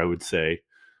future, I would say.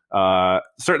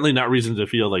 Certainly not reason to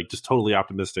feel like just totally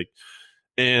optimistic.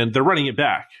 And they're running it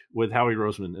back with Howie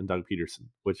Roseman and Doug Peterson,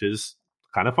 which is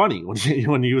kind of funny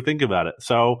when you think about it.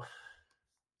 So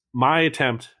my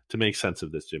attempt to make sense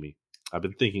of this, Jimmy, I've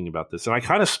been thinking about this, and I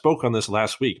kind of spoke on this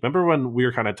last week. Remember when we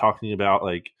were kind of talking about,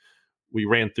 like, we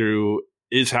ran through,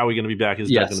 is Howie going to be back? Is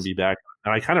Doug going to be back?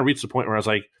 And I kind of reached the point where I was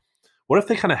like, what if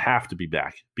they kind of have to be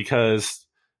back? Because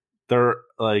they're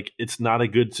like, it's not a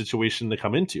good situation to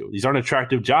come into. These aren't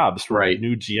attractive jobs for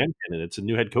new GM candidates and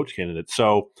new head coach candidates.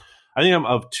 So I think I'm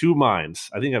of two minds.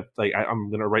 I think I'm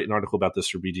going to write an article about this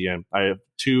for BGN. I have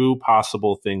two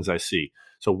possible things I see.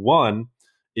 So one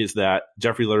is that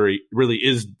Jeffrey Lurie really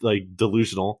is like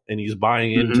delusional, and he's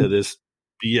buying into this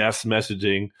BS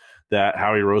messaging that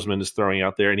Howie Roseman is throwing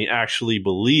out there, and he actually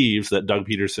believes that Doug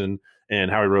Peterson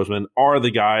and Howie Roseman are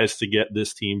the guys to get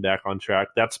this team back on track.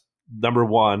 That's number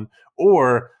one,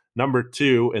 or number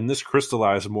two, and this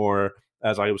crystallized more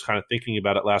as I was kind of thinking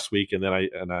about it last week, and then I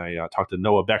talked to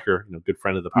Noah Becker, good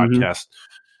friend of the podcast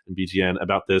and BGN,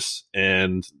 about this,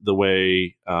 and the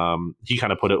way he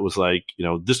kind of put it was like,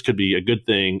 this could be a good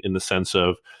thing in the sense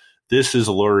of this is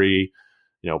Lurie,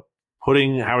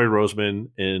 putting Howie Roseman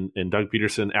and Doug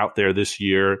Peterson out there this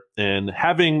year and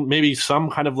having maybe some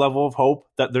kind of level of hope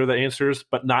that they're the answers,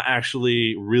 but not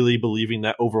actually really believing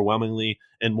that overwhelmingly,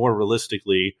 and more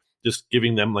realistically, just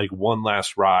giving them like one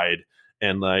last ride.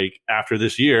 And like after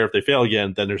this year, if they fail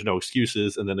again, then there's no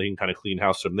excuses, and then they can kind of clean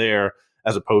house from there,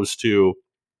 as opposed to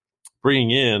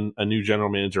bringing in a new general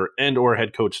manager and or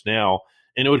head coach now.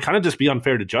 And it would kind of just be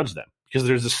unfair to judge them, because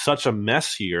there's just such a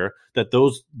mess here that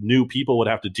those new people would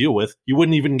have to deal with. You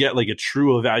wouldn't even get like a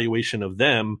true evaluation of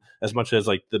them, as much as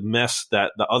like the mess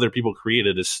that the other people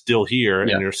created is still here, and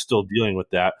you're still dealing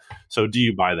with that. So do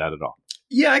you buy that at all?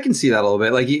 Yeah, I can see that a little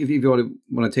bit. Like if you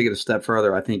want to take it a step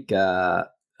further, I think I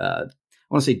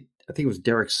think it was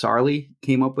Derek Sarley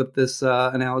came up with this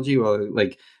analogy, where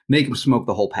like make them smoke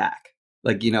the whole pack.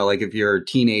 Like, like if you're a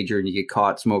teenager and you get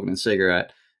caught smoking a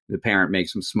cigarette, the parent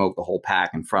makes them smoke the whole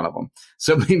pack in front of them.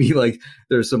 So maybe like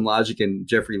there's some logic in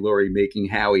Jeffrey Lurie making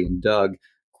Howie and Doug,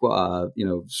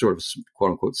 sort of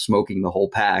quote unquote smoking the whole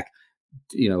pack,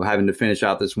 having to finish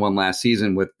out this one last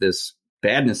season with this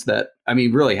badness that, I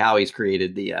mean, really Howie's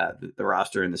created the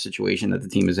roster and the situation that the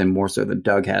team is in more so than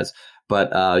Doug has.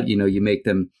 But, you make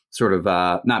them sort of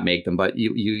not make them, but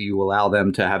you allow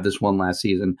them to have this one last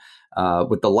season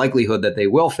with the likelihood that they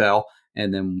will fail.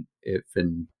 And then if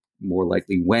and more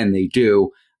likely when they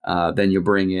do, then you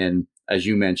bring in, as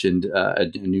you mentioned, a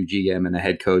new GM and a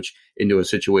head coach into a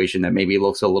situation that maybe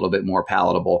looks a little bit more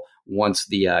palatable once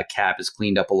the cap is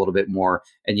cleaned up a little bit more,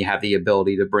 and you have the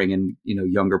ability to bring in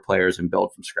younger players and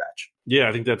build from scratch. Yeah,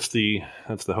 I think that's the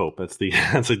hope. That's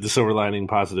like the silver lining,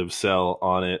 positive sell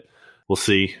on it. We'll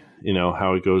see,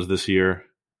 how it goes this year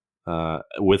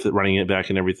with it running it back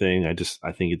and everything.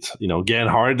 I think it's again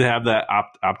hard to have that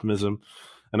optimism.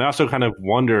 And I also kind of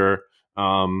wonder,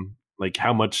 like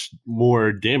how much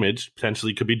more damage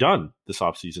potentially could be done this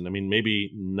offseason. I mean,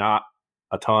 maybe not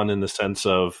a ton in the sense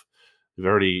of they've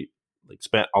already like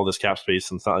spent all this cap space,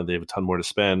 and it's not like they have a ton more to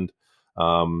spend.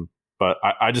 But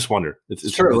I just wonder. It's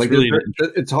true. Like really,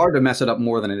 it's hard to mess it up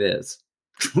more than it is.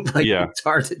 It's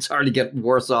hard to get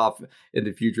worse off in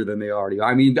the future than they already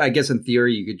are. I mean, I guess in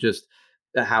theory, you could just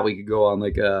Howie could go on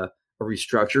like a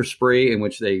restructure spree in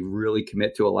which they really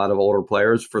commit to a lot of older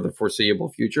players for the foreseeable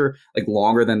future, like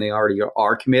longer than they already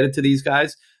are committed to these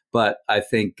guys. But I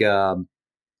think,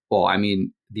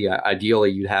 ideally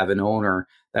you'd have an owner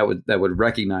that would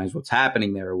recognize what's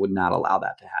happening there, would not allow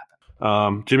that to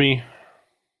happen. Jimmy,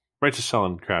 Righteous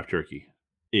Felon Craft Jerky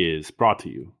is brought to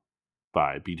you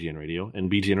by BGN Radio,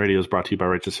 and BGN Radio is brought to you by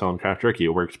Righteous Felon Craft Jerky. It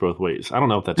works both ways. I don't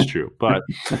know if that's true, but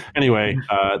anyway,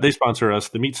 they sponsor us.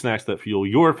 The meat snacks that fuel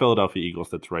your Philadelphia Eagles.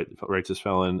 That's right. Righteous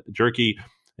Felon Jerky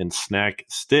and snack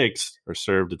sticks are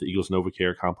served at the Eagles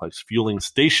NovaCare Complex Fueling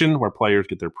Station, where players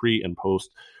get their pre and post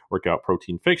workout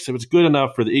protein fix. If it's good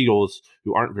enough for the Eagles,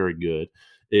 who aren't very good,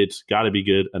 it's got to be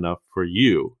good enough for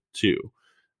you too.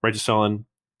 Righteous Felon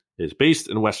is based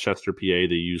in Westchester, PA.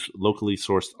 They use locally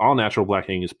sourced all-natural Black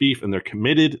Angus beef, and they're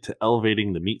committed to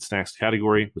elevating the meat snacks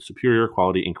category with superior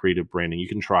quality and creative branding. You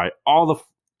can try all the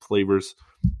flavors,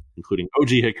 including OG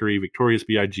Hickory, Victorious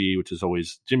B.I.G., which is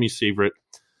always Jimmy's favorite,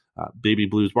 Baby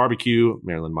Blues Barbecue,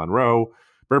 Marilyn Monroe,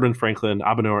 Bourbon Franklin,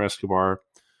 Habanero Escobar.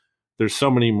 There's so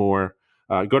many more.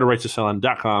 Go to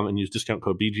righteousfelon.com and use discount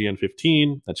code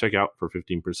BGN15 at checkout for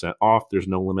 15% off. There's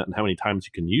no limit on how many times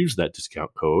you can use that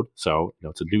discount code. So,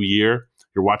 it's a new year.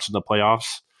 You're watching the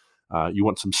playoffs. You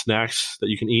want some snacks that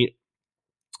you can eat.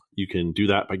 You can do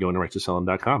that by going to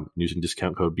righteousfelon.com and using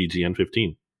discount code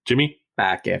BGN15. Jimmy?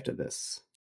 Back after this.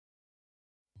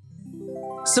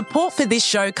 Support for this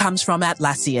show comes from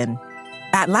Atlassian.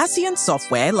 Atlassian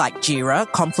software like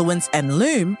Jira, Confluence, and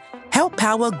Loom help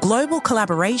power global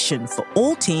collaboration for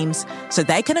all teams so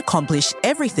they can accomplish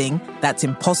everything that's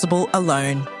impossible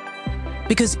alone.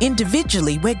 Because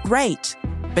individually we're great,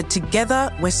 but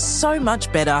together we're so much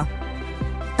better.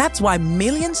 That's why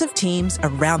millions of teams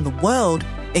around the world,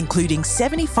 including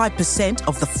 75%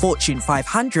 of the Fortune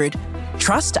 500,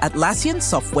 trust Atlassian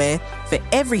software for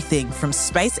everything from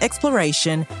space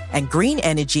exploration and green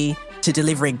energy to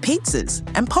delivering pizzas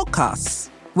and podcasts.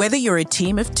 Whether you're a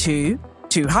team of 2,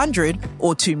 200,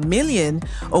 or 2 million,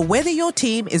 or whether your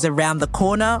team is around the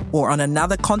corner or on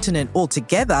another continent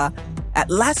altogether,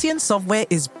 Atlassian software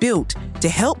is built to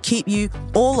help keep you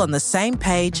all on the same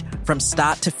page from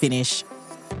start to finish.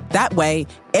 That way,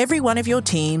 every one of your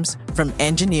teams, from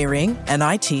engineering and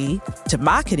IT to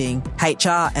marketing,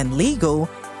 HR, and legal,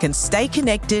 can stay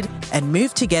connected and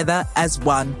move together as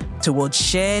one towards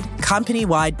shared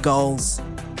company-wide goals.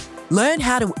 Learn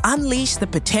how to unleash the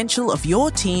potential of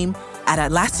your team at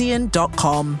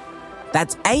Atlassian.com.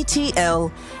 That's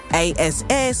ATLASSIAN.com.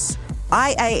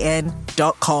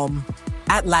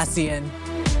 Atlassian.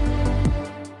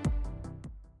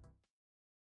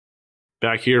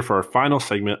 Back here for our final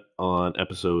segment on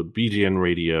episode BGN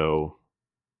Radio.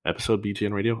 On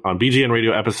BGN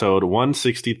Radio episode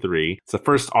 163. It's the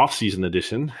first off-season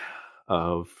edition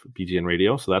of BGN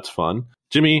Radio, so that's fun.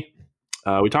 Jimmy,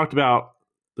 we talked about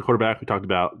the quarterback, we talked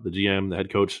about the GM, the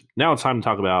head coach. Now it's time to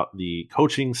talk about the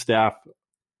coaching staff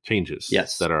changes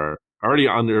that are already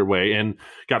underway and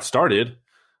got started, a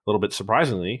little bit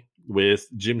surprisingly, with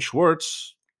Jim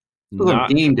Schwartz. It was on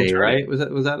game day, right? Was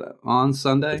that on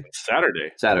Sunday?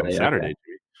 Saturday. Okay.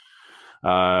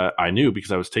 I knew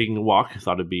because I was taking a walk. I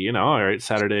thought it'd be, all right,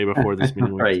 Saturday before this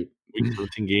meeting right. Week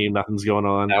 13 game, nothing's going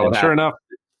on. And sure enough,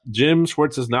 Jim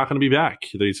Schwartz is not going to be back.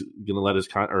 He's going to let his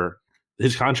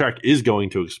contract is going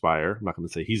to expire. I'm not going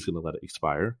to say he's going to let it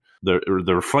expire.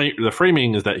 The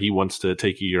framing is that he wants to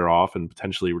take a year off and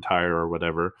potentially retire or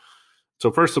whatever.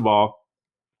 So first of all,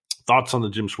 thoughts on the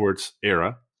Jim Schwartz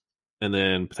era, and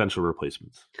then potential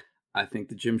replacements. I think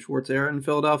the Jim Schwartz era in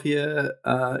Philadelphia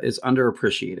is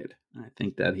underappreciated. I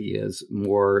think that he is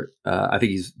more. I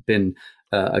think he's been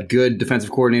a good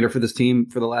defensive coordinator for this team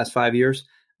for the last 5 years.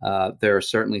 There are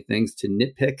certainly things to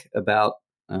nitpick about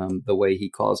the way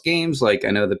he calls games. Like, I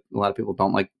know that a lot of people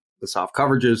don't like the soft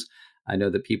coverages. I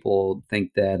know that people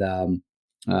think that,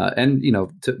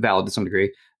 valid to some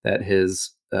degree, that his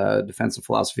defensive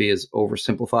philosophy is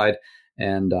oversimplified.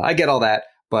 And I get all that.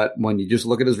 But when you just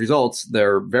look at his results,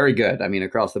 they're very good. I mean,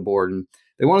 across the board. And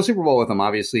they won a Super Bowl with him.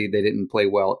 Obviously, they didn't play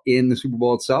well in the Super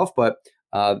Bowl itself, but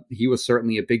he was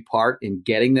certainly a big part in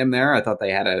getting them there. I thought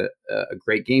they had a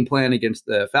great game plan against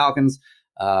the Falcons.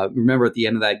 Remember at the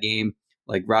end of that game,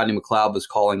 like Rodney McLeod was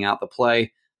calling out the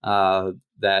play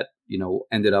that,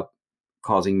 ended up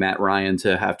causing Matt Ryan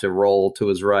to have to roll to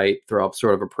his right, throw up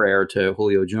sort of a prayer to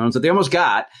Julio Jones that they almost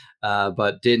got,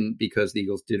 but didn't, because the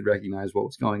Eagles did recognize what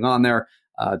was going on there.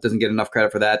 Doesn't get enough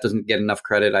credit for that. Doesn't get enough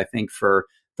credit, I think, for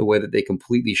the way that they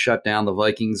completely shut down the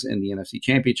Vikings in the NFC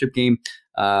Championship game.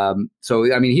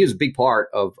 So, I mean, he was a big part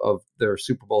of their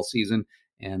Super Bowl season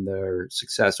and their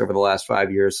success over the last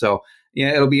 5 years. So,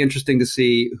 yeah, it'll be interesting to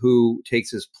see who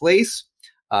takes his place.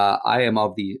 I am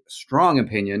of the strong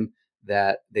opinion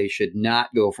that they should not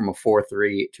go from a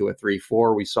 4-3 to a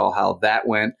 3-4. We saw how that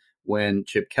went when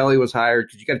Chip Kelly was hired,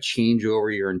 because you got to change over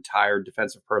your entire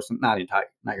defensive not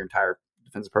your entire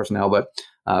defensive personnel, but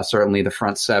certainly the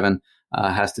front seven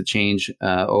has to change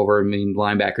over. I mean,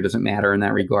 linebacker doesn't matter in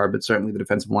that regard, but certainly the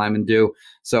defensive linemen do.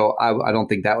 So I don't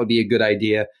think that would be a good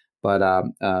idea. But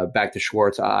back to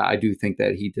Schwartz, I do think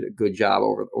that he did a good job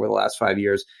over the last 5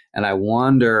 years. And I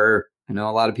wonder, I know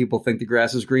a lot of people think the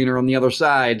grass is greener on the other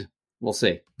side. We'll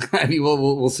see. I mean,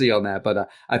 we'll see on that. But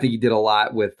I think he did a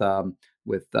lot with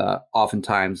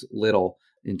oftentimes little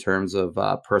in terms of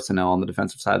personnel on the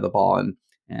defensive side of the ball.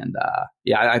 And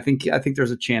I think there's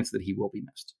a chance that he will be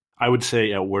missed. I would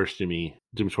say at worst,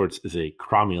 Jim Schwartz is a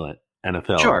cromulent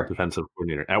NFL defensive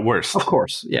coordinator. At worst. Of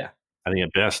course, yeah. I think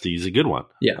at best, he's a good one.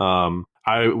 Yeah.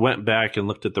 I went back and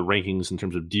looked at the rankings in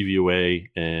terms of DVOA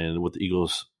and what the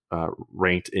Eagles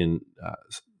ranked in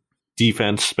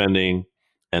defense spending,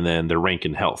 and then their rank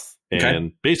in health. Okay.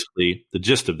 And basically, the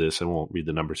gist of this, I won't read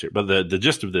the numbers here, but the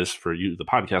gist of this for you, the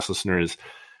podcast listener, is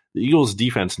the Eagles'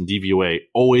 defense and DVOA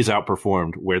always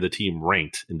outperformed where the team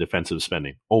ranked in defensive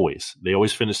spending. Always. They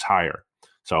always finished higher.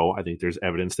 So I think there's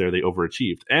evidence there they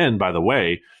overachieved. And by the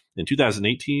way, in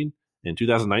 2018 and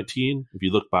 2019, if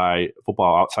you look by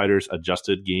Football Outsiders'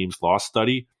 adjusted games lost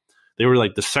study, they were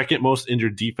like the second most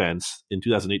injured defense in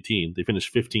 2018. They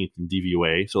finished 15th in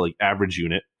DVOA, so like average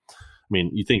unit. I mean,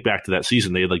 you think back to that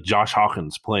season, they had like Josh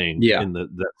Hawkins playing in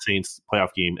that Saints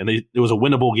playoff game, and it was a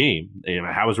winnable game. And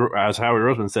as Howie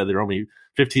Roseman said, they were only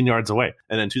 15 yards away.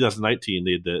 And then 2019,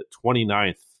 they had the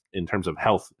 29th in terms of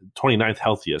health, 29th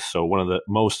healthiest, so one of the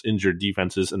most injured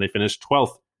defenses, and they finished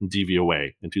 12th in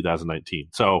DVOA in 2019.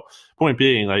 So point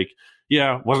being,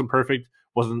 wasn't perfect,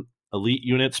 wasn't elite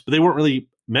units, but they weren't really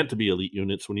meant to be elite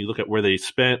units when you look at where they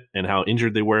spent and how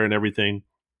injured they were and everything.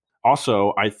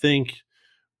 Also, I think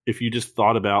if you just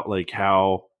thought about like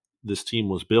how this team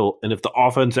was built. And if the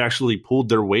offense actually pulled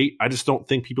their weight, I just don't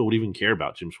think people would even care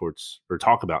about Jim Schwartz or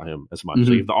talk about him as much.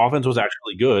 Like if the offense was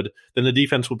actually good, then the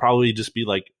defense would probably just be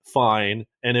like fine,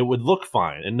 and it would look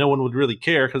fine, and no one would really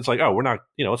care because it's like, oh, we're not,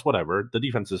 it's whatever. The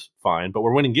defense is fine, but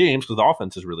we're winning games because the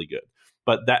offense is really good.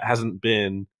 But that hasn't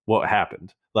been what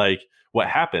happened. Like what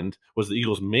happened was the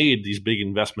Eagles made these big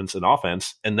investments in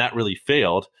offense, and that really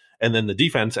failed. And then the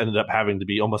defense ended up having to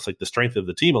be almost like the strength of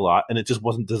the team a lot, and it just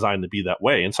wasn't designed to be that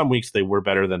way. And some weeks they were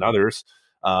better than others.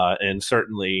 And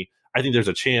certainly, I think there's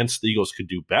a chance the Eagles could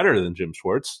do better than Jim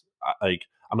Schwartz.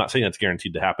 I'm not saying that's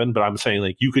guaranteed to happen, but I'm saying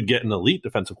like you could get an elite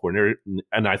defensive coordinator,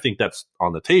 and I think that's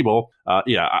on the table.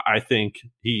 I think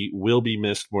he will be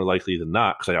missed more likely than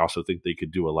not, because I also think they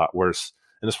could do a lot worse.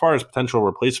 And as far as potential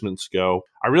replacements go,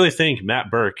 I really think Matt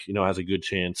Burke, has a good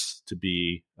chance to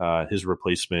be his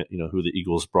replacement, who the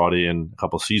Eagles brought in a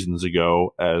couple seasons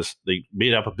ago as they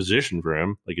made up a position for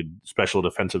him, like a special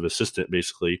defensive assistant,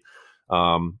 basically,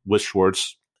 with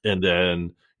Schwartz. And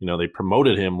then, they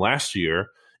promoted him last year,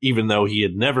 even though he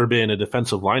had never been a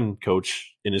defensive line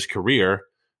coach in his career,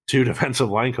 to defensive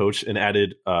line coach, and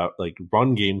added like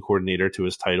run game coordinator to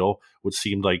his title, which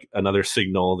seemed like another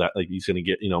signal that like he's going to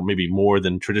get, maybe more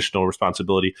than traditional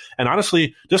responsibility. And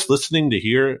honestly, just listening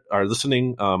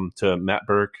to Matt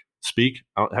Burke speak,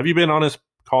 have you been on his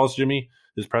calls, Jimmy?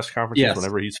 His press conferences, yes.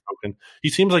 Whenever he's spoken, he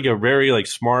seems like a very like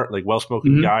smart, like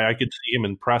well-spoken guy. I could see him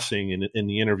impressing in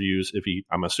the interviews.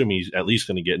 I'm assuming he's at least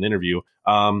going to get an interview.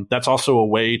 That's also a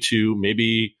way to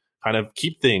maybe kind of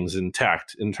keep things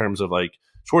intact in terms of like,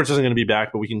 Schwartz isn't going to be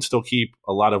back, but we can still keep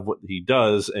a lot of what he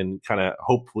does and kind of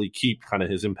hopefully keep kind of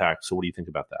his impact. So what do you think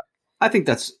about that? I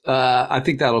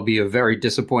think that'll be a very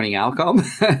disappointing outcome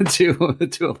to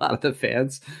a lot of the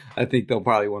fans. I think they'll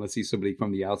probably want to see somebody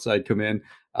from the outside come in.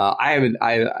 I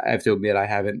have to admit, I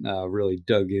haven't really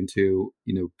dug into,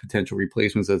 potential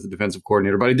replacements as the defensive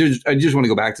coordinator, but I just want to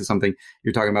go back to something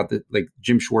you're talking about, like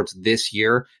Jim Schwartz this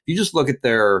year. If you just look at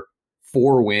their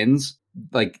 4 wins,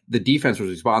 like the defense was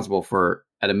responsible for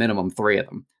at a minimum 3 of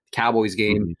them. Cowboys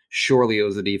game, surely it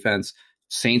was the defense.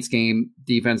 Saints game,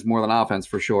 defense more than offense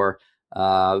for sure.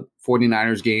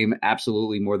 49ers game,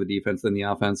 absolutely more the defense than the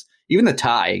offense. Even the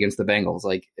tie against the Bengals,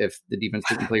 like if the defense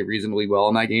didn't play reasonably well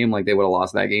in that game, like they would have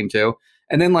lost that game too.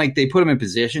 And then like they put them in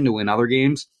position to win other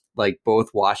games, like both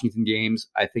Washington games.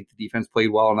 I think the defense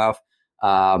played well enough.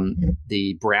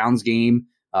 The Browns game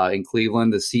in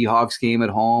Cleveland, the Seahawks game at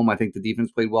home, I think the defense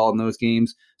played well in those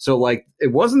games. So like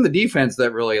it wasn't the defense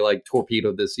that really like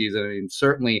torpedoed this season. I mean,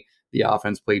 certainly the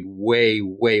offense played way,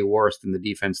 way worse than the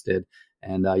defense did.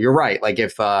 And you're right. Like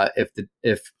if the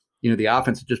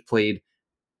offense had just played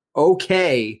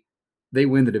okay, they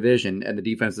win the division, and the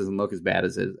defense doesn't look as bad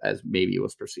as maybe it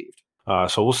was perceived.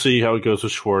 So we'll see how it goes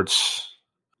with Schwartz.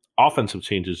 Offensive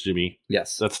changes, Jimmy.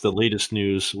 Yes. That's the latest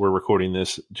news. We're recording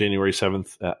this January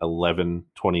 7th at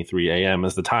 11:23 a.m.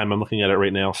 is the time I'm looking at it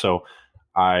right now. So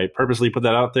I purposely put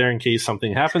that out there in case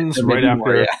something happens right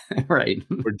after right.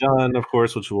 we're done, of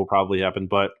course, which will probably happen.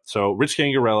 But so Rich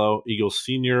Gangarello, Eagles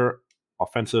senior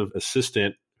offensive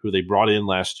assistant, who they brought in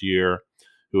last year,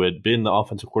 who had been the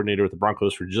offensive coordinator with the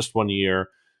Broncos for just 1 year,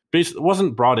 basically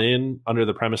wasn't brought in under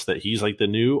the premise that he's like the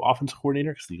new offensive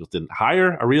coordinator, because the Eagles didn't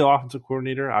hire a real offensive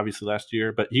coordinator, obviously, last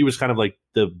year. But he was kind of like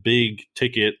the big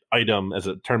ticket item as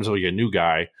in terms of like a new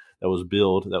guy that was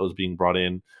being brought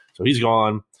in. So he's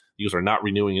gone. The Eagles are not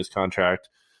renewing his contract.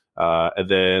 And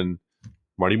then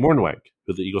Marty Mornhinweg,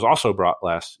 who the Eagles also brought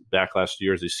back last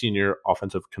year as a senior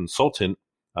offensive consultant.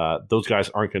 Those guys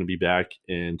aren't going to be back.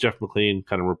 And Jeff McLean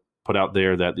kind of put out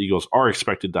there that the Eagles are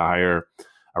expected to hire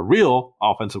a real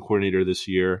offensive coordinator this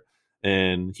year.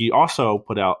 And he also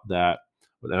put out that,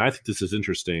 and I think this is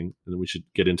interesting, and we should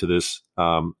get into this,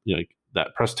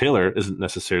 that Press Taylor isn't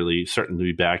necessarily certain to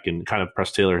be back. And kind of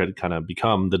Press Taylor had kind of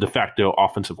become the de facto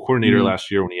offensive coordinator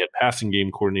last year when he had passing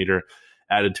game coordinator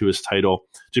added to his title.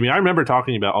 Jimmy, I remember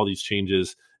talking about all these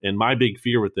changes, and my big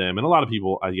fear with them, and a lot of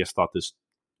people, I guess, thought this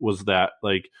was that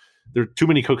like there are too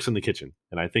many cooks in the kitchen.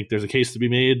 And I think there's a case to be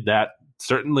made that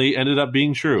certainly ended up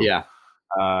being true. Yeah.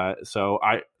 So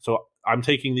I'm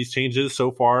taking these changes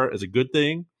so far as a good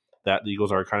thing, that the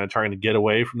Eagles are kind of trying to get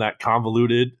away from that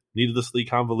needlessly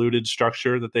convoluted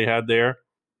structure that they had there.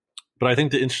 But I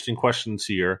think the interesting questions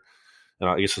here, and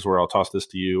I guess this is where I'll toss this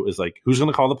to you, is like, who's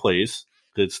going to call the plays?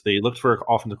 Because they looked for an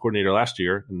offensive coordinator last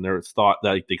year, and there was thought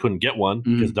that they couldn't get one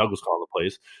because Doug was calling the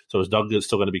plays. So is Doug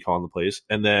still going to be calling the plays?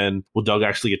 And then will Doug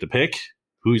actually get to pick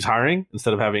who he's hiring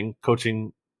instead of having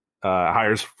coaching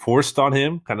hires forced on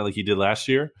him, kind of like he did last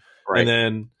year? Right. And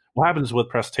then what happens with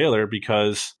Press Taylor?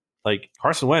 Because like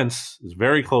Carson Wentz is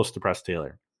very close to Press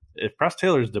Taylor. if Press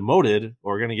Taylor is demoted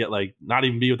or going to get like not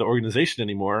even be with the organization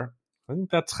anymore, I think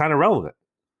that's kind of relevant.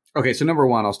 Okay, so number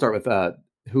one, I'll start with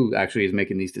who actually is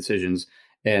making these decisions.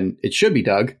 And it should be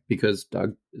Doug, because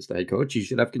Doug is the head coach. He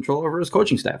should have control over his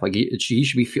coaching staff. Like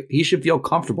he should feel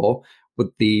comfortable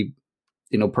with the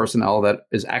personnel that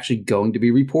is actually going to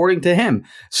be reporting to him.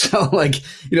 So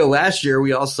last year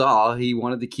we all saw he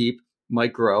wanted to keep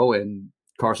Mike Groh and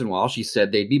Carson Walsh. He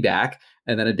said they'd be back,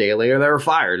 and then a day later they were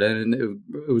fired. And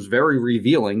it was very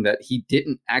revealing that he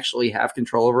didn't actually have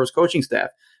control over his coaching staff.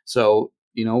 So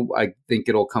I think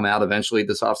it'll come out eventually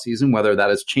this offseason whether that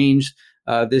has changed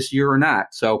this year or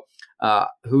not. So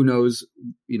who knows,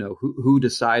 who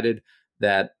decided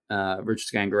that Rich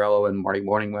Scangarello and Marty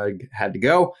Mornhinweg had to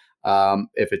go.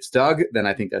 If it's Doug, then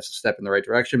I think that's a step in the right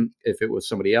direction. If it was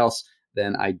somebody else,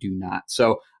 then I do not.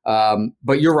 So,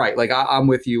 but you're right. Like I'm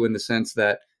with you in the sense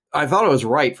that I thought it was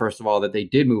right, first of all, that they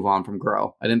did move on from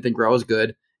Groh. I didn't think Groh was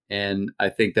good. And I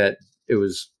think that it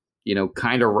was,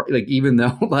 kind of like, even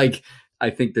though I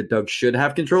think that Doug should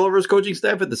have control over his coaching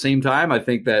staff. At the same time, I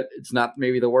think that it's not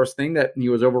maybe the worst thing that he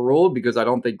was overruled, because I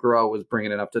don't think Groh was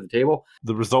bringing enough to the table.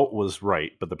 The result was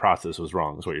right, but the process was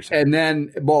wrong, is what you're saying. And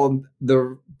then, well,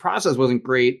 the process wasn't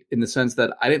great in the sense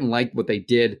that I didn't like what they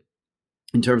did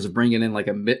in terms of bringing in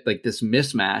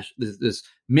this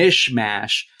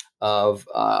mishmash of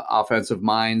offensive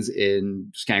minds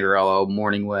in Scangarello,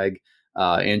 Mornhinweg,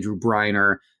 Andrew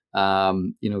Briner.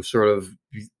 Sort of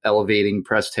elevating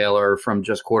Press Taylor from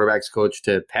just quarterbacks coach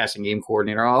to passing game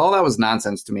coordinator. All that was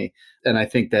nonsense to me. And I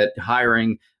think that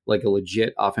hiring like a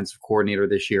legit offensive coordinator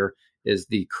this year is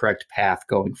the correct path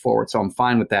going forward. So I'm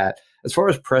fine with that. As far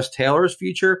as Press Taylor's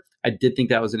future, I did think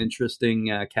that was an interesting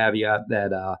caveat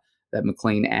that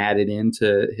McClain added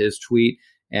into his tweet.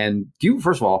 And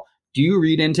first of all, do you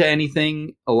read into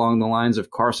anything along the lines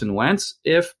of Carson Wentz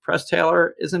if Press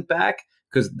Taylor isn't back?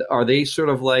 Because are they sort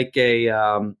of like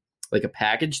a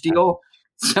package deal?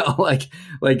 So would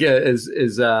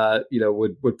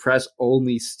Press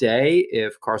only stay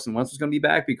if Carson Wentz was going to be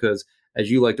back? Because as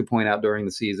you like to point out during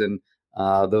the season,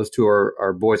 those two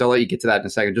are boys. I'll let you get to that in a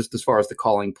second. Just as far as the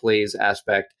calling plays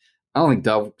aspect, I don't think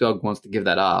Doug wants to give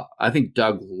that up. I think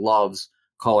Doug loves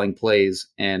calling plays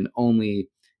and only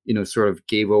sort of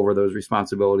gave over those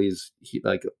responsibilities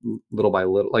little by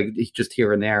little, just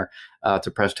here and there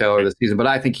to Press Taylor this season. But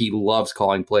I think he loves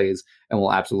calling plays and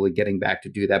will absolutely getting back to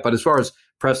do that. But as far as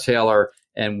Press Taylor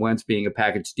and Wentz being a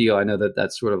package deal, I know that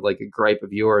that's sort of like a gripe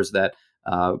of yours that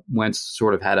Wentz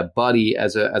sort of had a buddy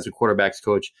as a quarterback's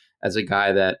coach, as a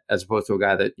guy that, as opposed to a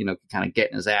guy that, could kind of get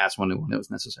in his ass when it was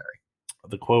necessary.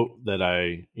 The quote that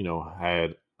I,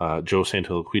 had Joe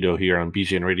Santoliquito here on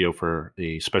BGN Radio for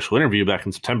a special interview back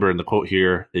in September. And the quote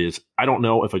here is, "I don't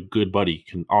know if a good buddy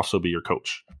can also be your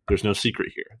coach. There's no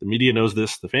secret here. The media knows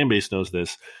this. The fan base knows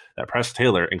this, that Press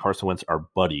Taylor and Carson Wentz are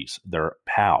buddies. They're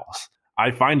pals."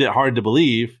 I find it hard to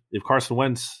believe, if Carson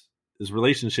Wentz's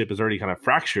relationship is already kind of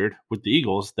fractured with the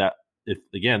Eagles, that if,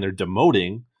 again, they're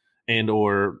demoting and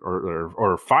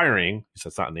or firing,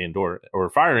 that's not an or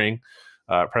firing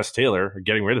Press Taylor, or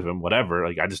getting rid of him, whatever.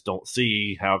 I just don't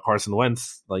see how Carson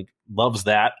Wentz loves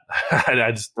that.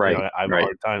 I just I have a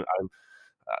hard time.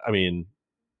 I mean,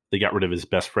 they got rid of his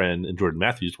best friend in Jordan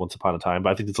Matthews once upon a time, but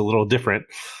I think it's a little different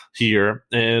here.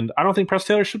 And I don't think Press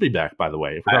Taylor should be back, by the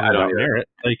way. If we're talking about merit,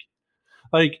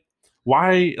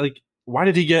 why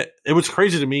did he get? It was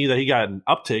crazy to me that he got an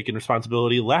uptake in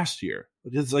responsibility last year,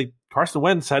 because Carson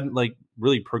Wentz hadn't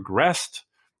really progressed.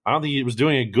 I don't think he was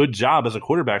doing a good job as a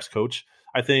quarterback's coach.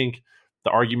 I think the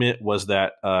argument was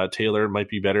that Taylor might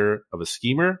be better of a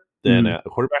schemer than a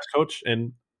quarterback's coach.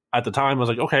 And at the time, I was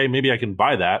like, okay, maybe I can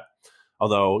buy that.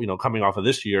 Although, coming off of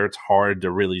this year, it's hard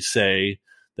to really say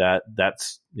that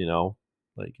that's,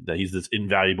 that he's this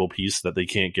invaluable piece that they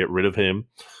can't get rid of him.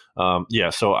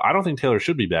 So I don't think Taylor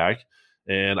should be back.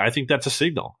 And I think that's a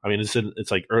signal. I mean, it's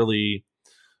early.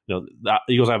 The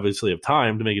Eagles obviously have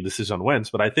time to make a decision on Wentz,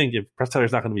 but I think if Press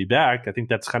Taylor's not going to be back, I think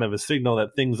that's kind of a signal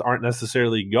that things aren't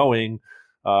necessarily going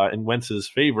in Wentz's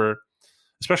favor,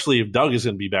 especially if Doug is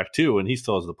going to be back too, and he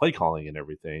still has the play calling and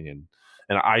everything.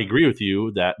 And I agree with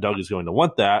you that Doug is going to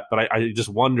want that, but I just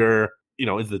wonder,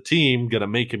 is the team going to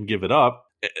make him give it up?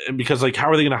 And because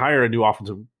how are they going to hire a new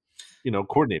offensive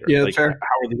coordinator? Yeah, how are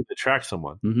they going to attract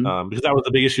someone? Mm-hmm. Because that was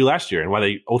the big issue last year, and why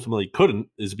they ultimately couldn't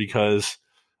is because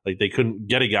they couldn't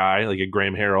get a guy like a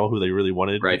Graham Harrell who they really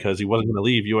wanted, because he wasn't going to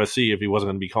leave USC if he wasn't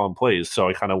going to be calling plays. So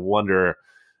I kind of wonder,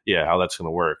 how that's going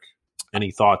to work.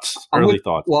 Any thoughts? Early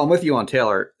thoughts? Well, I'm with you on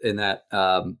Taylor in that,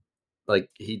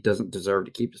 he doesn't deserve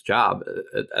to keep his job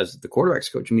as the quarterback's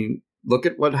coach. I mean, look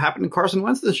at what happened to Carson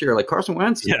Wentz this year. Like Carson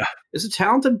Wentz is a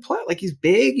talented player. Like he's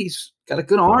big. He's got a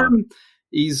good arm.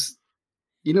 He's,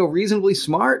 reasonably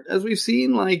smart, as we've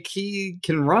seen. Like he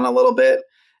can run a little bit.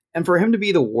 And for him to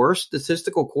be the worst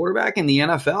statistical quarterback in the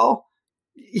NFL,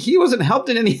 he wasn't helped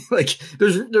in any, like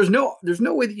there's no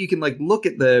way that you can like look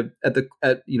at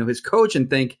his coach and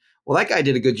think, well, that guy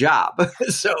did a good job.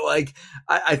 So like,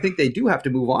 I think they do have to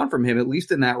move on from him, at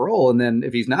least in that role. And then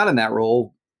if he's not in that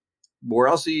role, where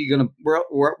else are you going to,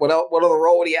 what other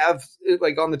role would he have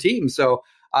like on the team? So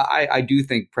I do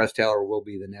think Press Taylor will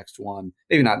be the next one,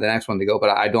 maybe not the next one to go, but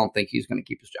I don't think he's going to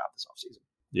keep his job this offseason.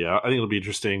 Yeah, I think it'll be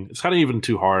interesting. It's kind of even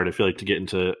too hard, I feel like, to get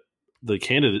into the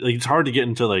candidate. Like, it's hard to get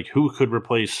into like who could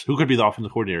be the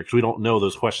offensive coordinator, because we don't know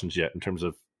those questions yet in terms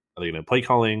of, are they going to play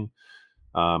calling?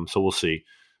 So we'll see.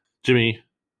 Jimmy,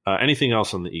 anything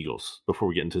else on the Eagles before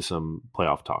we get into some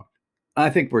playoff talk? I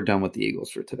think we're done with the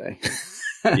Eagles for today.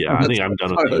 Yeah, I think I'm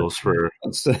done with the Eagles for.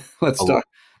 Let's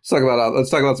talk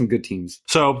about some good teams.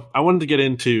 So I wanted to get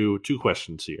into two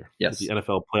questions here. Yes, the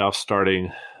NFL playoffs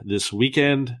starting this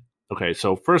weekend. Okay,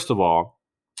 so first of all,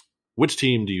 which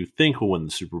team do you think will win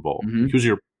the Super Bowl? Mm-hmm. Who's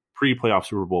your pre-playoff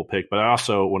Super Bowl pick? But I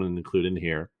also want to include in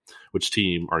here, which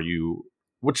team are you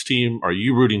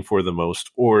rooting for the most,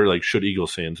 or like should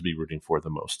Eagles fans be rooting for the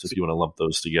most, if you want to lump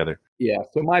those together? Yeah,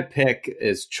 so my pick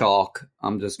is chalk.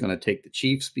 I'm just going to take the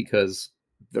Chiefs because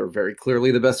they're very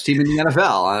clearly the best team in the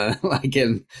NFL. I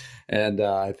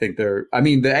think the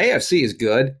AFC is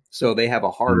good, so they have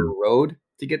a harder road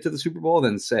to get to the Super Bowl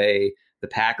than, say, the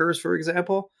Packers, for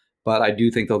example. But I do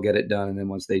think they'll get it done, and then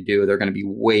once they do, they're going to be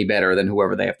way better than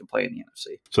whoever they have to play in the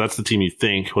NFC. So that's the team you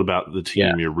think. What about the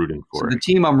team you're rooting for? So the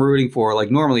team I'm rooting for, like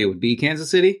normally it would be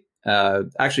Kansas City.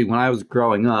 Actually, when I was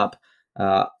growing up,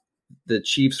 the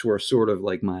Chiefs were sort of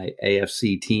like my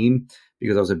AFC team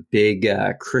because I was a big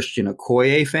Christian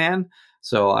Okoye fan.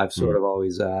 So I've sort of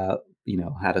always,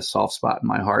 had a soft spot in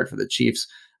my heart for the Chiefs.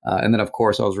 And then, of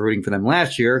course, I was rooting for them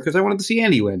last year because I wanted to see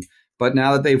Andy win. But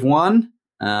now that they've won,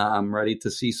 I'm ready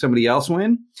to see somebody else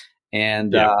win.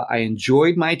 And I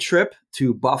enjoyed my trip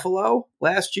to Buffalo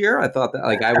last year. I thought that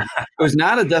it was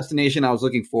not a destination I was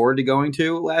looking forward to going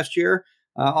to last year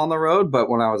on the road. But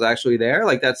when I was actually there,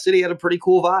 like that city had a pretty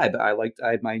cool vibe.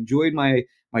 I enjoyed my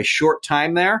short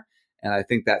time there. And I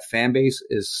think that fan base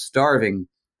is starving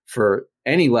for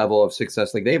any level of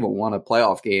success. Like they haven't won a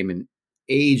playoff game in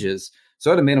ages.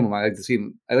 So at a minimum, I'd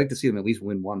like to see them at least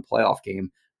win one playoff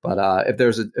game. But if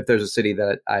there's a city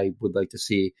that I would like to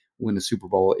see win the Super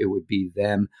Bowl, it would be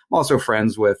them. I'm also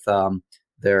friends with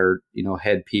their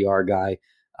head PR guy,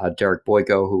 Derek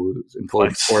Boyko, who was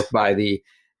employed by the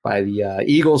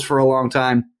Eagles for a long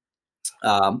time.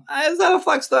 Is that a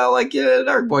flex style? Like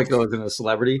Derek Boyko isn't a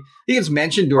celebrity. He gets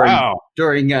mentioned during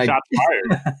shots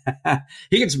fired.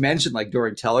 He gets mentioned like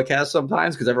during telecasts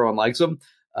sometimes because everyone likes him.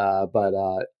 So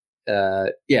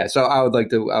I would like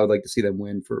to see them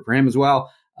win for him as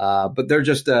well. But they're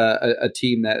just a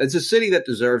team it's a city that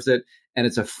deserves it, and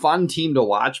it's a fun team to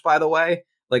watch. By the way,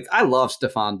 like I love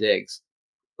Stephon Diggs.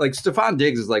 Like Stephon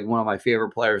Diggs is like one of my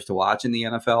favorite players to watch in the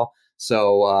NFL.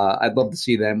 So I'd love to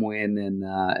see them win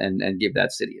and give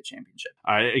that city a championship.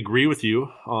 I agree with you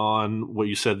on what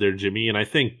you said there, Jimmy. And I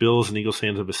think Bills and Eagles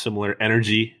fans have a similar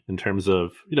energy in terms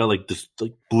of, like this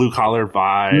like blue collar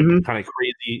vibe, kind of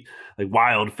crazy, like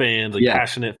wild fans, like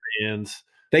passionate fans.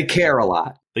 They care a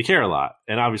lot.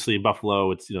 And obviously in Buffalo,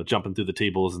 it's, jumping through the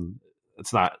tables, and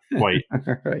it's not quite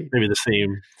right. Maybe the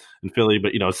same in Philly,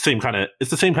 but it's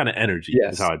the same kind of energy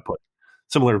is how I'd put it.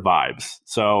 Similar vibes.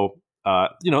 So,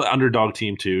 underdog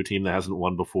team too, team that hasn't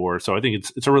won before. So I think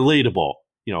it's a relatable,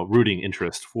 rooting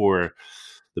interest for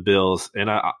the Bills. And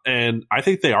I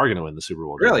think they are going to win the Super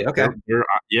Bowl. Really? Okay.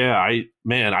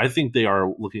 I think they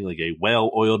are looking like a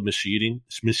well-oiled machine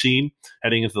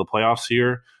heading into the playoffs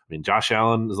here. I mean, Josh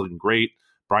Allen is looking great.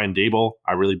 Brian Daboll,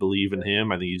 I really believe in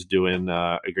him. I think he's doing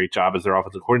a great job as their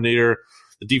offensive coordinator.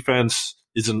 The defense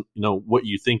isn't, what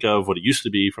you think of what it used to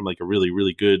be from like a really,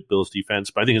 really good Bills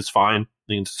defense, but I think it's fine. I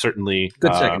think it's certainly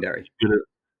good secondary. Good.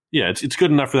 Yeah, it's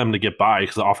good enough for them to get by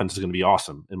because the offense is going to be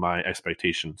awesome in my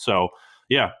expectation. So,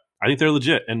 yeah, I think they're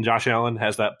legit. And Josh Allen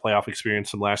has that playoff experience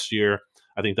from last year.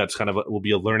 I think that's will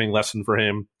be a learning lesson for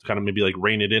him to kind of maybe like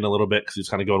rein it in a little bit because he's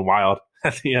kind of going wild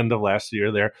at the end of last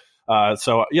year there. I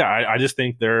just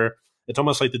think it's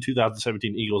almost like the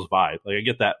 2017 Eagles vibe. Like I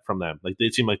get that from them. Like they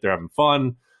seem like they're having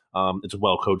fun. It's a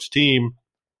well-coached team.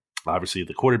 Obviously,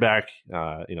 the quarterback,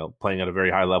 playing at a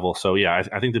very high level. So, yeah,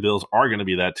 I think the Bills are going to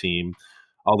be that team.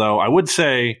 Although I would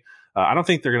say I don't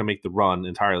think they're going to make the run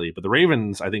entirely, but the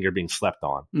Ravens, I think, are being slept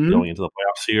on Mm-hmm. going into the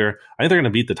playoffs here. I think they're going to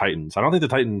beat the Titans. I don't think the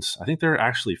Titans, I think they're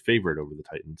actually favored over the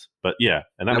Titans. But yeah,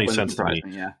 and that makes sense to me.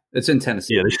 Yeah, it's in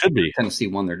Tennessee. Yeah, they should be. Tennessee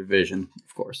won their division,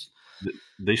 of course.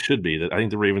 They should be. I think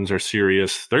the Ravens are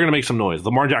serious. They're going to make some noise.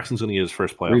 Lamar Jackson's going to get his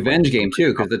first playoff revenge game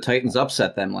too, because the Titans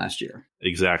upset them last year.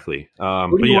 Exactly.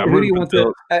 Who do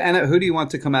you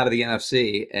want to come out of the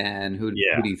NFC, and who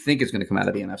do you think is going to come out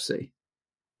of the NFC?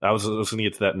 I was going to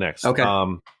get to that next. Okay.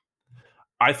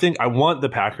 I think I want the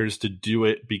Packers to do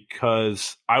it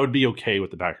because I would be okay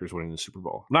with the Packers winning the Super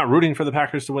Bowl. I'm not rooting for the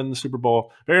Packers to win the Super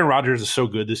Bowl. Aaron Rodgers is so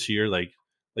good this year, like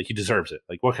he deserves it.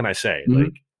 Like, what can I say? Mm-hmm.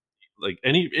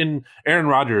 In Aaron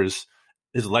Rodgers,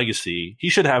 his legacy, he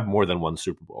should have more than one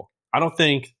Super Bowl. I don't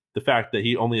think the fact that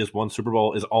he only has one Super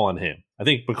Bowl is all on him. I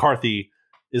think McCarthy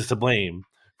is to blame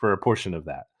for a portion of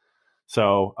that.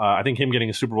 So I think him getting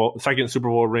a second Super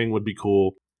Bowl ring would be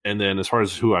cool. And then as far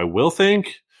as who I will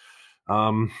think, do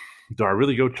I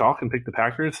really go chalk and pick the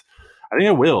Packers? I think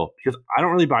I will, because I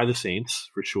don't really buy the Saints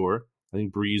for sure. I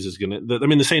think Breeze is going to –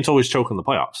 the Saints always choke in the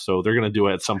playoffs, so they're going to do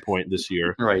it at some point this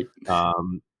year. Right.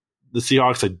 The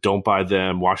Seahawks, I don't buy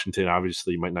them. Washington,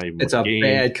 obviously, might not even win a game. It's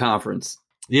a bad conference.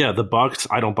 Yeah, the Bucks,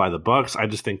 I don't buy the Bucks. I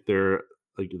just think they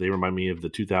remind me of the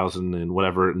 2000 and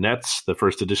whatever Nets, the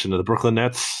first edition of the Brooklyn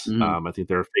Nets. I think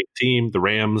they're a fake team. The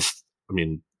Rams,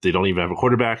 they don't even have a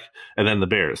quarterback. And then the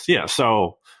Bears. Yeah,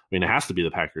 so, it has to be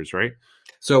the Packers, right?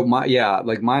 So,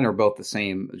 mine are both the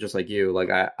same, just like you.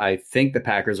 I think the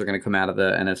Packers are going to come out of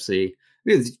the NFC.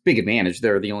 It's a big advantage.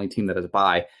 They're the only team that has a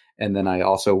bye. And then I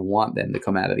also want them to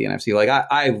come out of the NFC.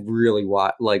 I really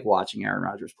like watching Aaron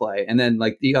Rodgers play. And then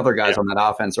the other guys on that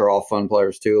offense are all fun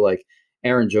players too. Like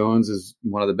Aaron Jones is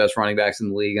one of the best running backs in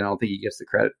the league, and I don't think he gets the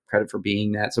credit for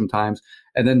being that sometimes.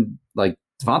 And then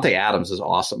Devontae Adams is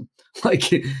awesome.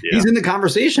 He's in the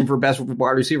conversation for best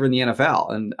wide receiver in the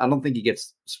NFL, and I don't think he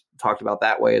gets talked about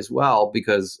that way as well,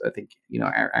 because I think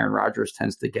Aaron Rodgers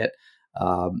tends to get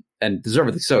and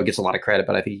deservedly so gets a lot of credit,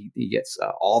 but I think he gets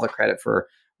all the credit for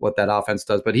what that offense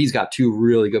does. But he's got two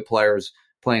really good players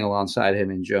playing alongside him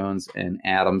in Jones and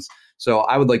Adams. So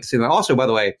I would like to see that. Also, by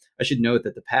the way, I should note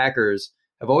that the Packers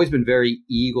have always been very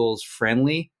Eagles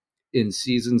friendly in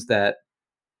seasons that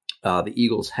the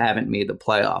Eagles haven't made the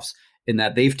playoffs, in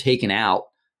that they've taken out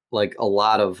a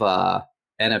lot of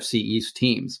NFC East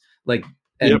teams,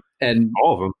 and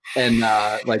all of them.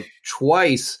 And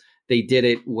twice they did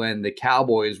it when the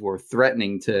Cowboys were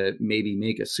threatening to maybe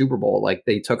make a Super Bowl.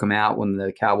 They took them out when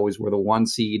the Cowboys were the 1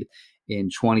 seed in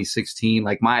 2016.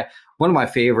 One of my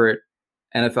favorite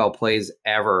NFL plays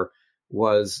ever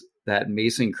was that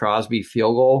Mason Crosby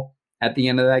field goal at the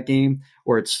end of that game,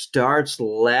 where it starts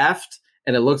left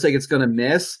and it looks like it's going to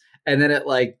miss, and then it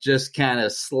just kind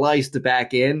of sliced it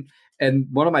back in. And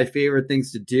one of my favorite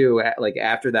things to do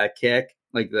after that kick,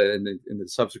 in the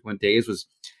subsequent days, was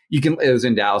it was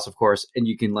in Dallas, of course, and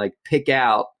you can pick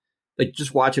out,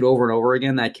 just watch it over and over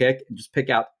again, that kick, and just pick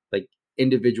out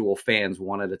individual fans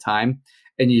one at a time.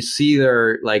 And you see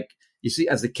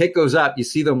as the kick goes up, you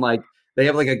see them they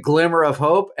have a glimmer of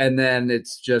hope, and then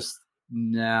it's just,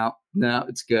 no,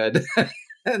 it's good.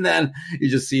 And then you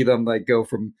just see them go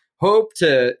from hope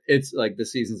to it's the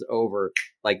season's over,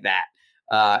 like that.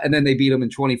 And then they beat them in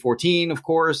 2014, of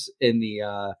course, in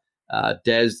the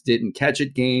Dez didn't catch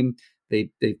it game.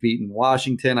 They've beaten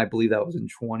Washington. I believe that was in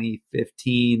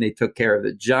 2015. They took care of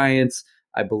the Giants,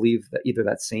 I believe, that either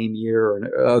that same year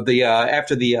or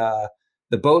after the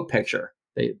boat picture.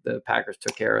 The Packers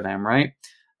took care of them, right?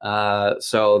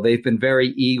 So they've been very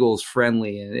Eagles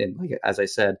friendly, and as I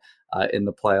said, in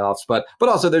the playoffs. But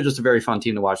also they're just a very fun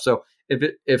team to watch. So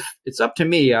if it's up to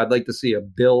me, I'd like to see a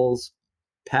Bills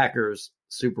Packers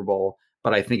Super Bowl,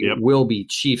 but I think it will be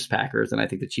Chiefs Packers, and I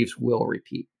think the Chiefs will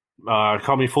repeat.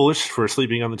 Call me foolish for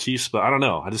sleeping on the Chiefs, but I don't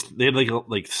know. They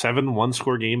had 7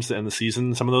 1-score games to end the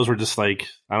season. Some of those were just I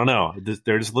don't know.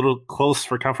 They're just a little close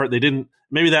for comfort. They didn't.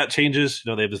 Maybe that changes.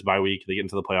 They have this bye week. They get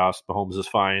into the playoffs. Mahomes is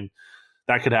fine.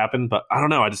 That could happen, but I don't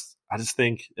know. I just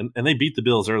think, and they beat the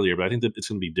Bills earlier, but I think that it's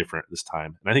going to be different this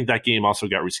time. And I think that game also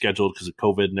got rescheduled because of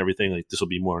COVID and everything. This will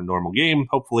be more a normal game,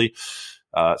 hopefully.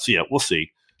 So yeah, we'll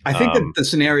see. I think that the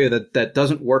scenario that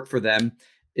doesn't work for them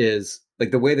is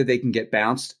the way that they can get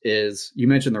bounced is, you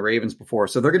mentioned the Ravens before.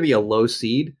 So they're going to be a low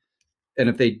seed. And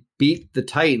if they beat the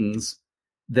Titans,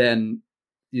 then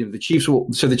the Chiefs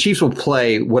will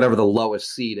play whatever the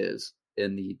lowest seed is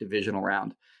in the divisional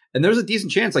round. And there's a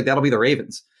decent chance that'll be the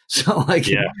Ravens. So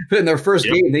in their first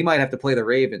game, they might have to play the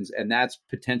Ravens, and that's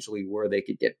potentially where they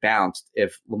could get bounced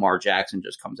if Lamar Jackson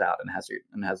just comes out and has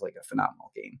a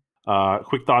phenomenal game.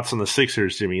 Quick thoughts on the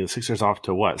Sixers, Jimmy. The Sixers off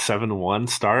to what, 7-1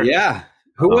 start? Yeah.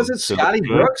 Who was it? Scotty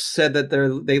Brooks said that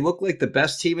they look like the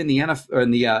best team in the NFL, or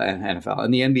in the NFL,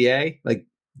 in the NBA. Like,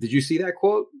 did you see that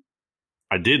quote?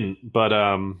 I didn't, but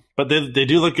they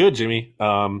do look good, Jimmy.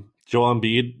 Joel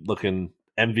Embiid looking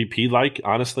MVP-like,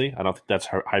 honestly. I don't think that's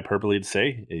hyperbole to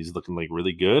say. He's looking like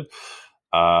really good.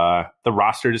 The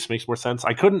roster just makes more sense.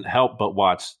 I couldn't help but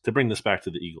watch, to bring this back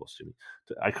to the Eagles, Jimmy,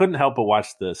 I couldn't help but watch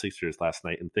the Sixers last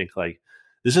night and think, like,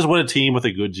 this is what a team with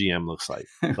a good GM looks like.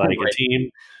 Like right. A team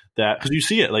that, because you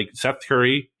see it, like Seth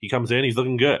Curry, he comes in, he's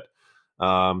looking good.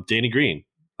 Danny Green,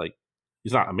 like,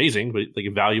 he's not amazing, but like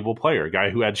a valuable player, a guy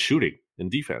who had shooting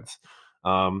and defense.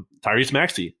 Tyrese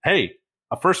Maxey, hey,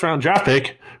 a first-round draft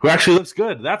pick who actually looks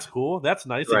good. That's cool. That's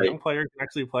nice. Right. A young player can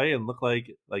actually play and look like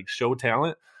show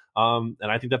talent. And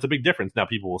I think that's a big difference. Now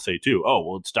people will say too, oh,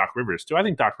 well, it's Doc Rivers too. I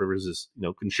think Doc Rivers is,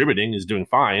 contributing, is doing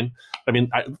fine. I mean,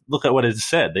 look at what it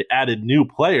said. They added new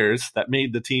players that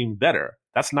made the team better.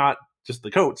 That's not just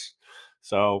the coach.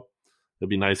 So it'd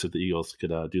be nice if the Eagles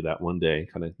could do that one day,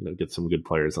 kind of, get some good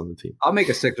players on the team. I'll make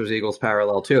a Sixers-Eagles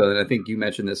parallel too. And I think you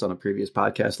mentioned this on a previous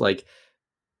podcast. Like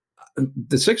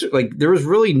the Sixers, like there was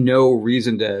really no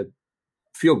reason to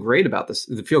feel great about this,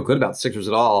 to feel good about the Sixers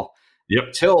at all.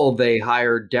 Yep. Till they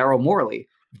hired Daryl Morey.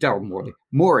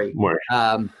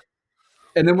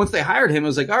 And then once they hired him, it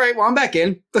was like, all right, well, I'm back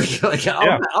in.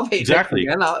 I'll pay exactly.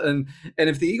 Again. And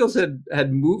if the Eagles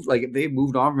had moved, like if they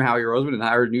moved on from Howie Roseman and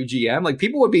hired a new GM, like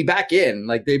people would be back in.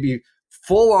 Like they'd be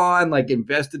full on, like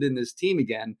invested in this team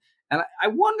again. And I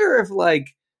wonder if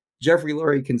like Jeffrey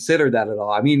Lurie considered that at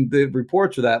all. I mean, the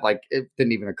reports are that like it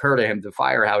didn't even occur to him to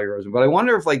fire Howie Roseman. But I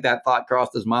wonder if like that thought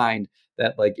crossed his mind,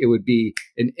 that like it would be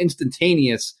an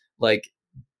instantaneous, like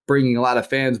bringing a lot of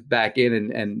fans back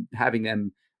in and having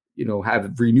them,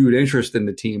 have renewed interest in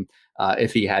the team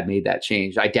if he had made that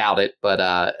change. I doubt it, but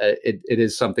it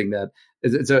is something that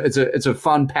it's a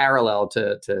fun parallel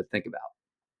to think about.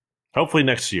 Hopefully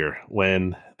next year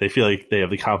when they feel like they have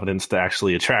the confidence to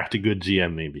actually attract a good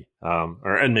GM, maybe,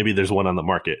 and maybe there's one on the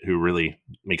market who really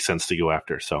makes sense to go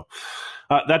after. So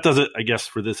that does it, I guess,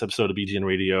 for this episode of BGN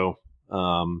Radio.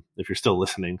 If you're still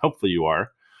listening, hopefully you are.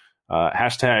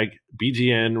 Hashtag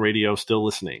BGN Radio still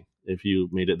listening. If you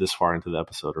made it this far into the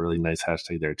episode, a really nice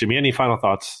hashtag there. Jimmy, any final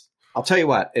thoughts? I'll tell you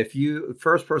what, if you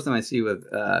first person I see with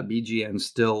BGN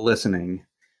still listening,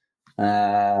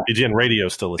 BGN Radio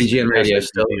still listening. BGN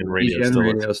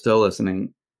Radio still listening.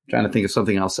 I'm trying to think of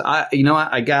something else. You know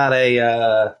what? I got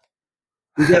a.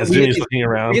 Jimmy's looking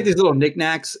around. We get these little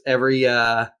knickknacks every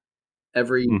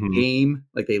game,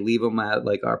 like they leave them at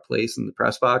like our place in the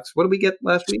press box. What did we get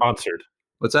last week? Sponsored.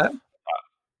 What's that?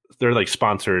 They're like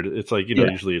sponsored. It's like,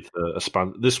 usually it's a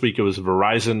sponsor. This week it was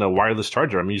Verizon, a wireless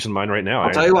charger. I'm using mine right now.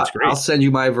 I'll tell you what, I'll send you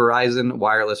my Verizon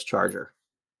wireless charger.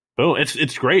 Oh,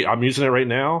 it's great. I'm using it right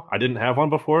now. I didn't have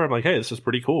one before. I'm like, hey, this is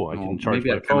pretty cool. I can charge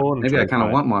my phone. Maybe I kind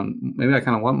of want one. Maybe I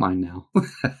kind of want mine now.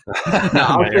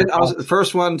 I'll the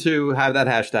first one to have that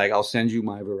hashtag. I'll send you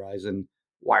my Verizon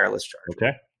wireless charger.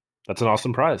 Okay. That's an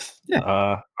awesome prize. Yeah.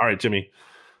 All right, Jimmy.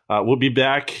 We'll be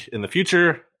back in the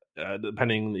future,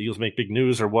 depending the Eagles make big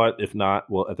news or what. If not,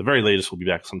 well, at the very latest, we'll be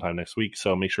back sometime next week.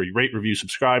 So make sure you rate, review,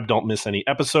 subscribe. Don't miss any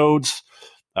episodes.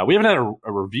 We haven't had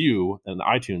a review in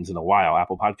iTunes in a while,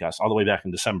 Apple Podcasts, all the way back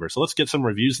in December. So let's get some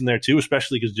reviews in there too,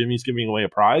 especially because Jimmy's giving away a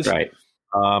prize. Right.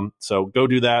 So go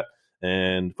do that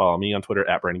and follow me on Twitter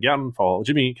at Brandon Gowton. Follow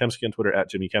Jimmy Kempski on Twitter at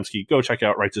Jimmy Kempski. Go check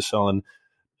out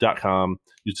righttoselling.com.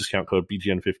 Use discount code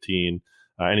BGN15.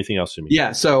 Anything else, Jimmy?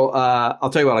 Yeah. So I'll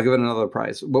tell you what, I'll give it another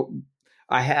prize.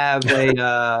 I have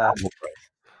a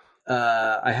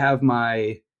I have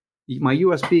my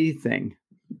USB thing.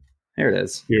 Here it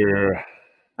is. Your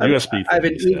USB. I have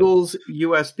an Eagles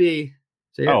USB.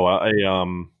 What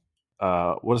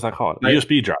is that called?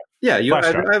 USB drive. Yeah,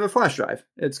 I have a flash drive.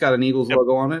 It's got an Eagles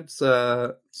logo on it. It's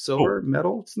silver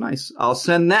metal. It's nice. I'll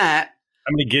send that.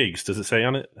 How many gigs does it say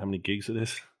on it? How many gigs it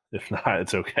is? If not,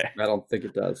 it's okay. I don't think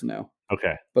it does. No.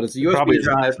 Okay. But it's a USB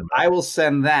drive. I will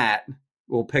send that.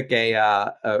 We'll pick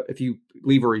if you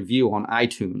leave a review on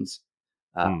iTunes,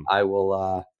 I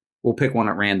will. We'll pick one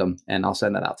at random, and I'll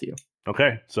send that out to you.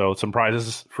 Okay, so some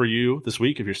prizes for you this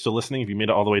week if you're still listening. If you made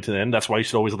it all the way to the end, that's why you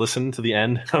should always listen to the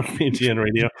end of BGN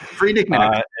Radio. Free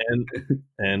nickname.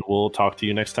 And we'll talk to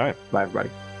you next time. Bye, everybody.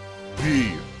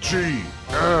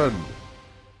 BGN.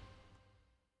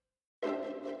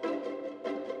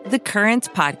 The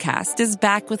Current podcast is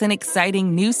back with an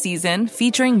exciting new season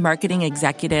featuring marketing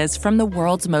executives from the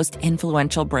world's most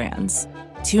influential brands.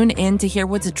 Tune in to hear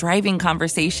what's driving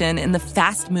conversation in the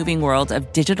fast-moving world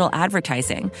of digital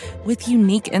advertising with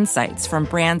unique insights from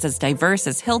brands as diverse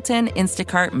as Hilton,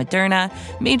 Instacart, Moderna,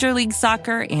 Major League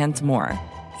Soccer, and more.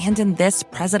 And in this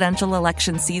presidential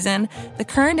election season, The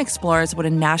Current explores what a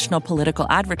national political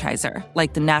advertiser,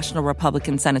 like the National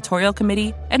Republican Senatorial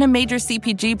Committee, and a major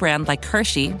CPG brand like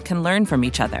Hershey can learn from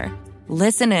each other.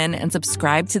 Listen in and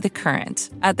subscribe to The Current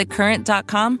at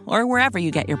thecurrent.com or wherever you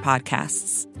get your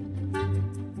podcasts.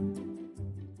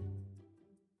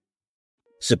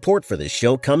 Support for this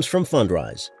show comes from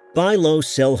Fundrise. Buy low,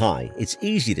 sell high. It's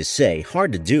easy to say,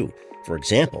 hard to do. For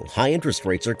example, high interest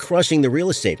rates are crushing the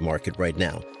real estate market right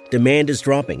now. Demand is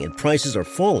dropping and prices are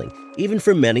falling, even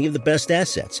for many of the best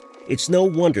assets. It's no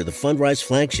wonder the Fundrise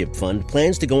Flagship Fund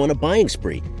plans to go on a buying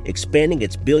spree, expanding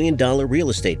its billion-dollar real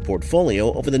estate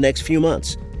portfolio over the next few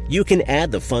months. You can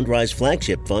add the Fundrise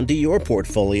Flagship Fund to your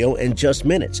portfolio in just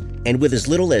minutes, and with as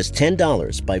little as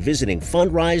 $10 by visiting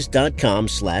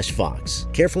fundrise.com/Fox.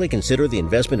 Carefully consider the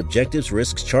investment objectives,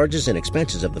 risks, charges, and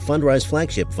expenses of the Fundrise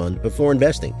Flagship Fund before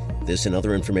investing. This and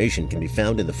other information can be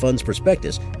found in the fund's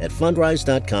prospectus at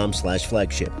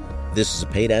fundrise.com/flagship. This is a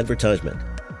paid advertisement.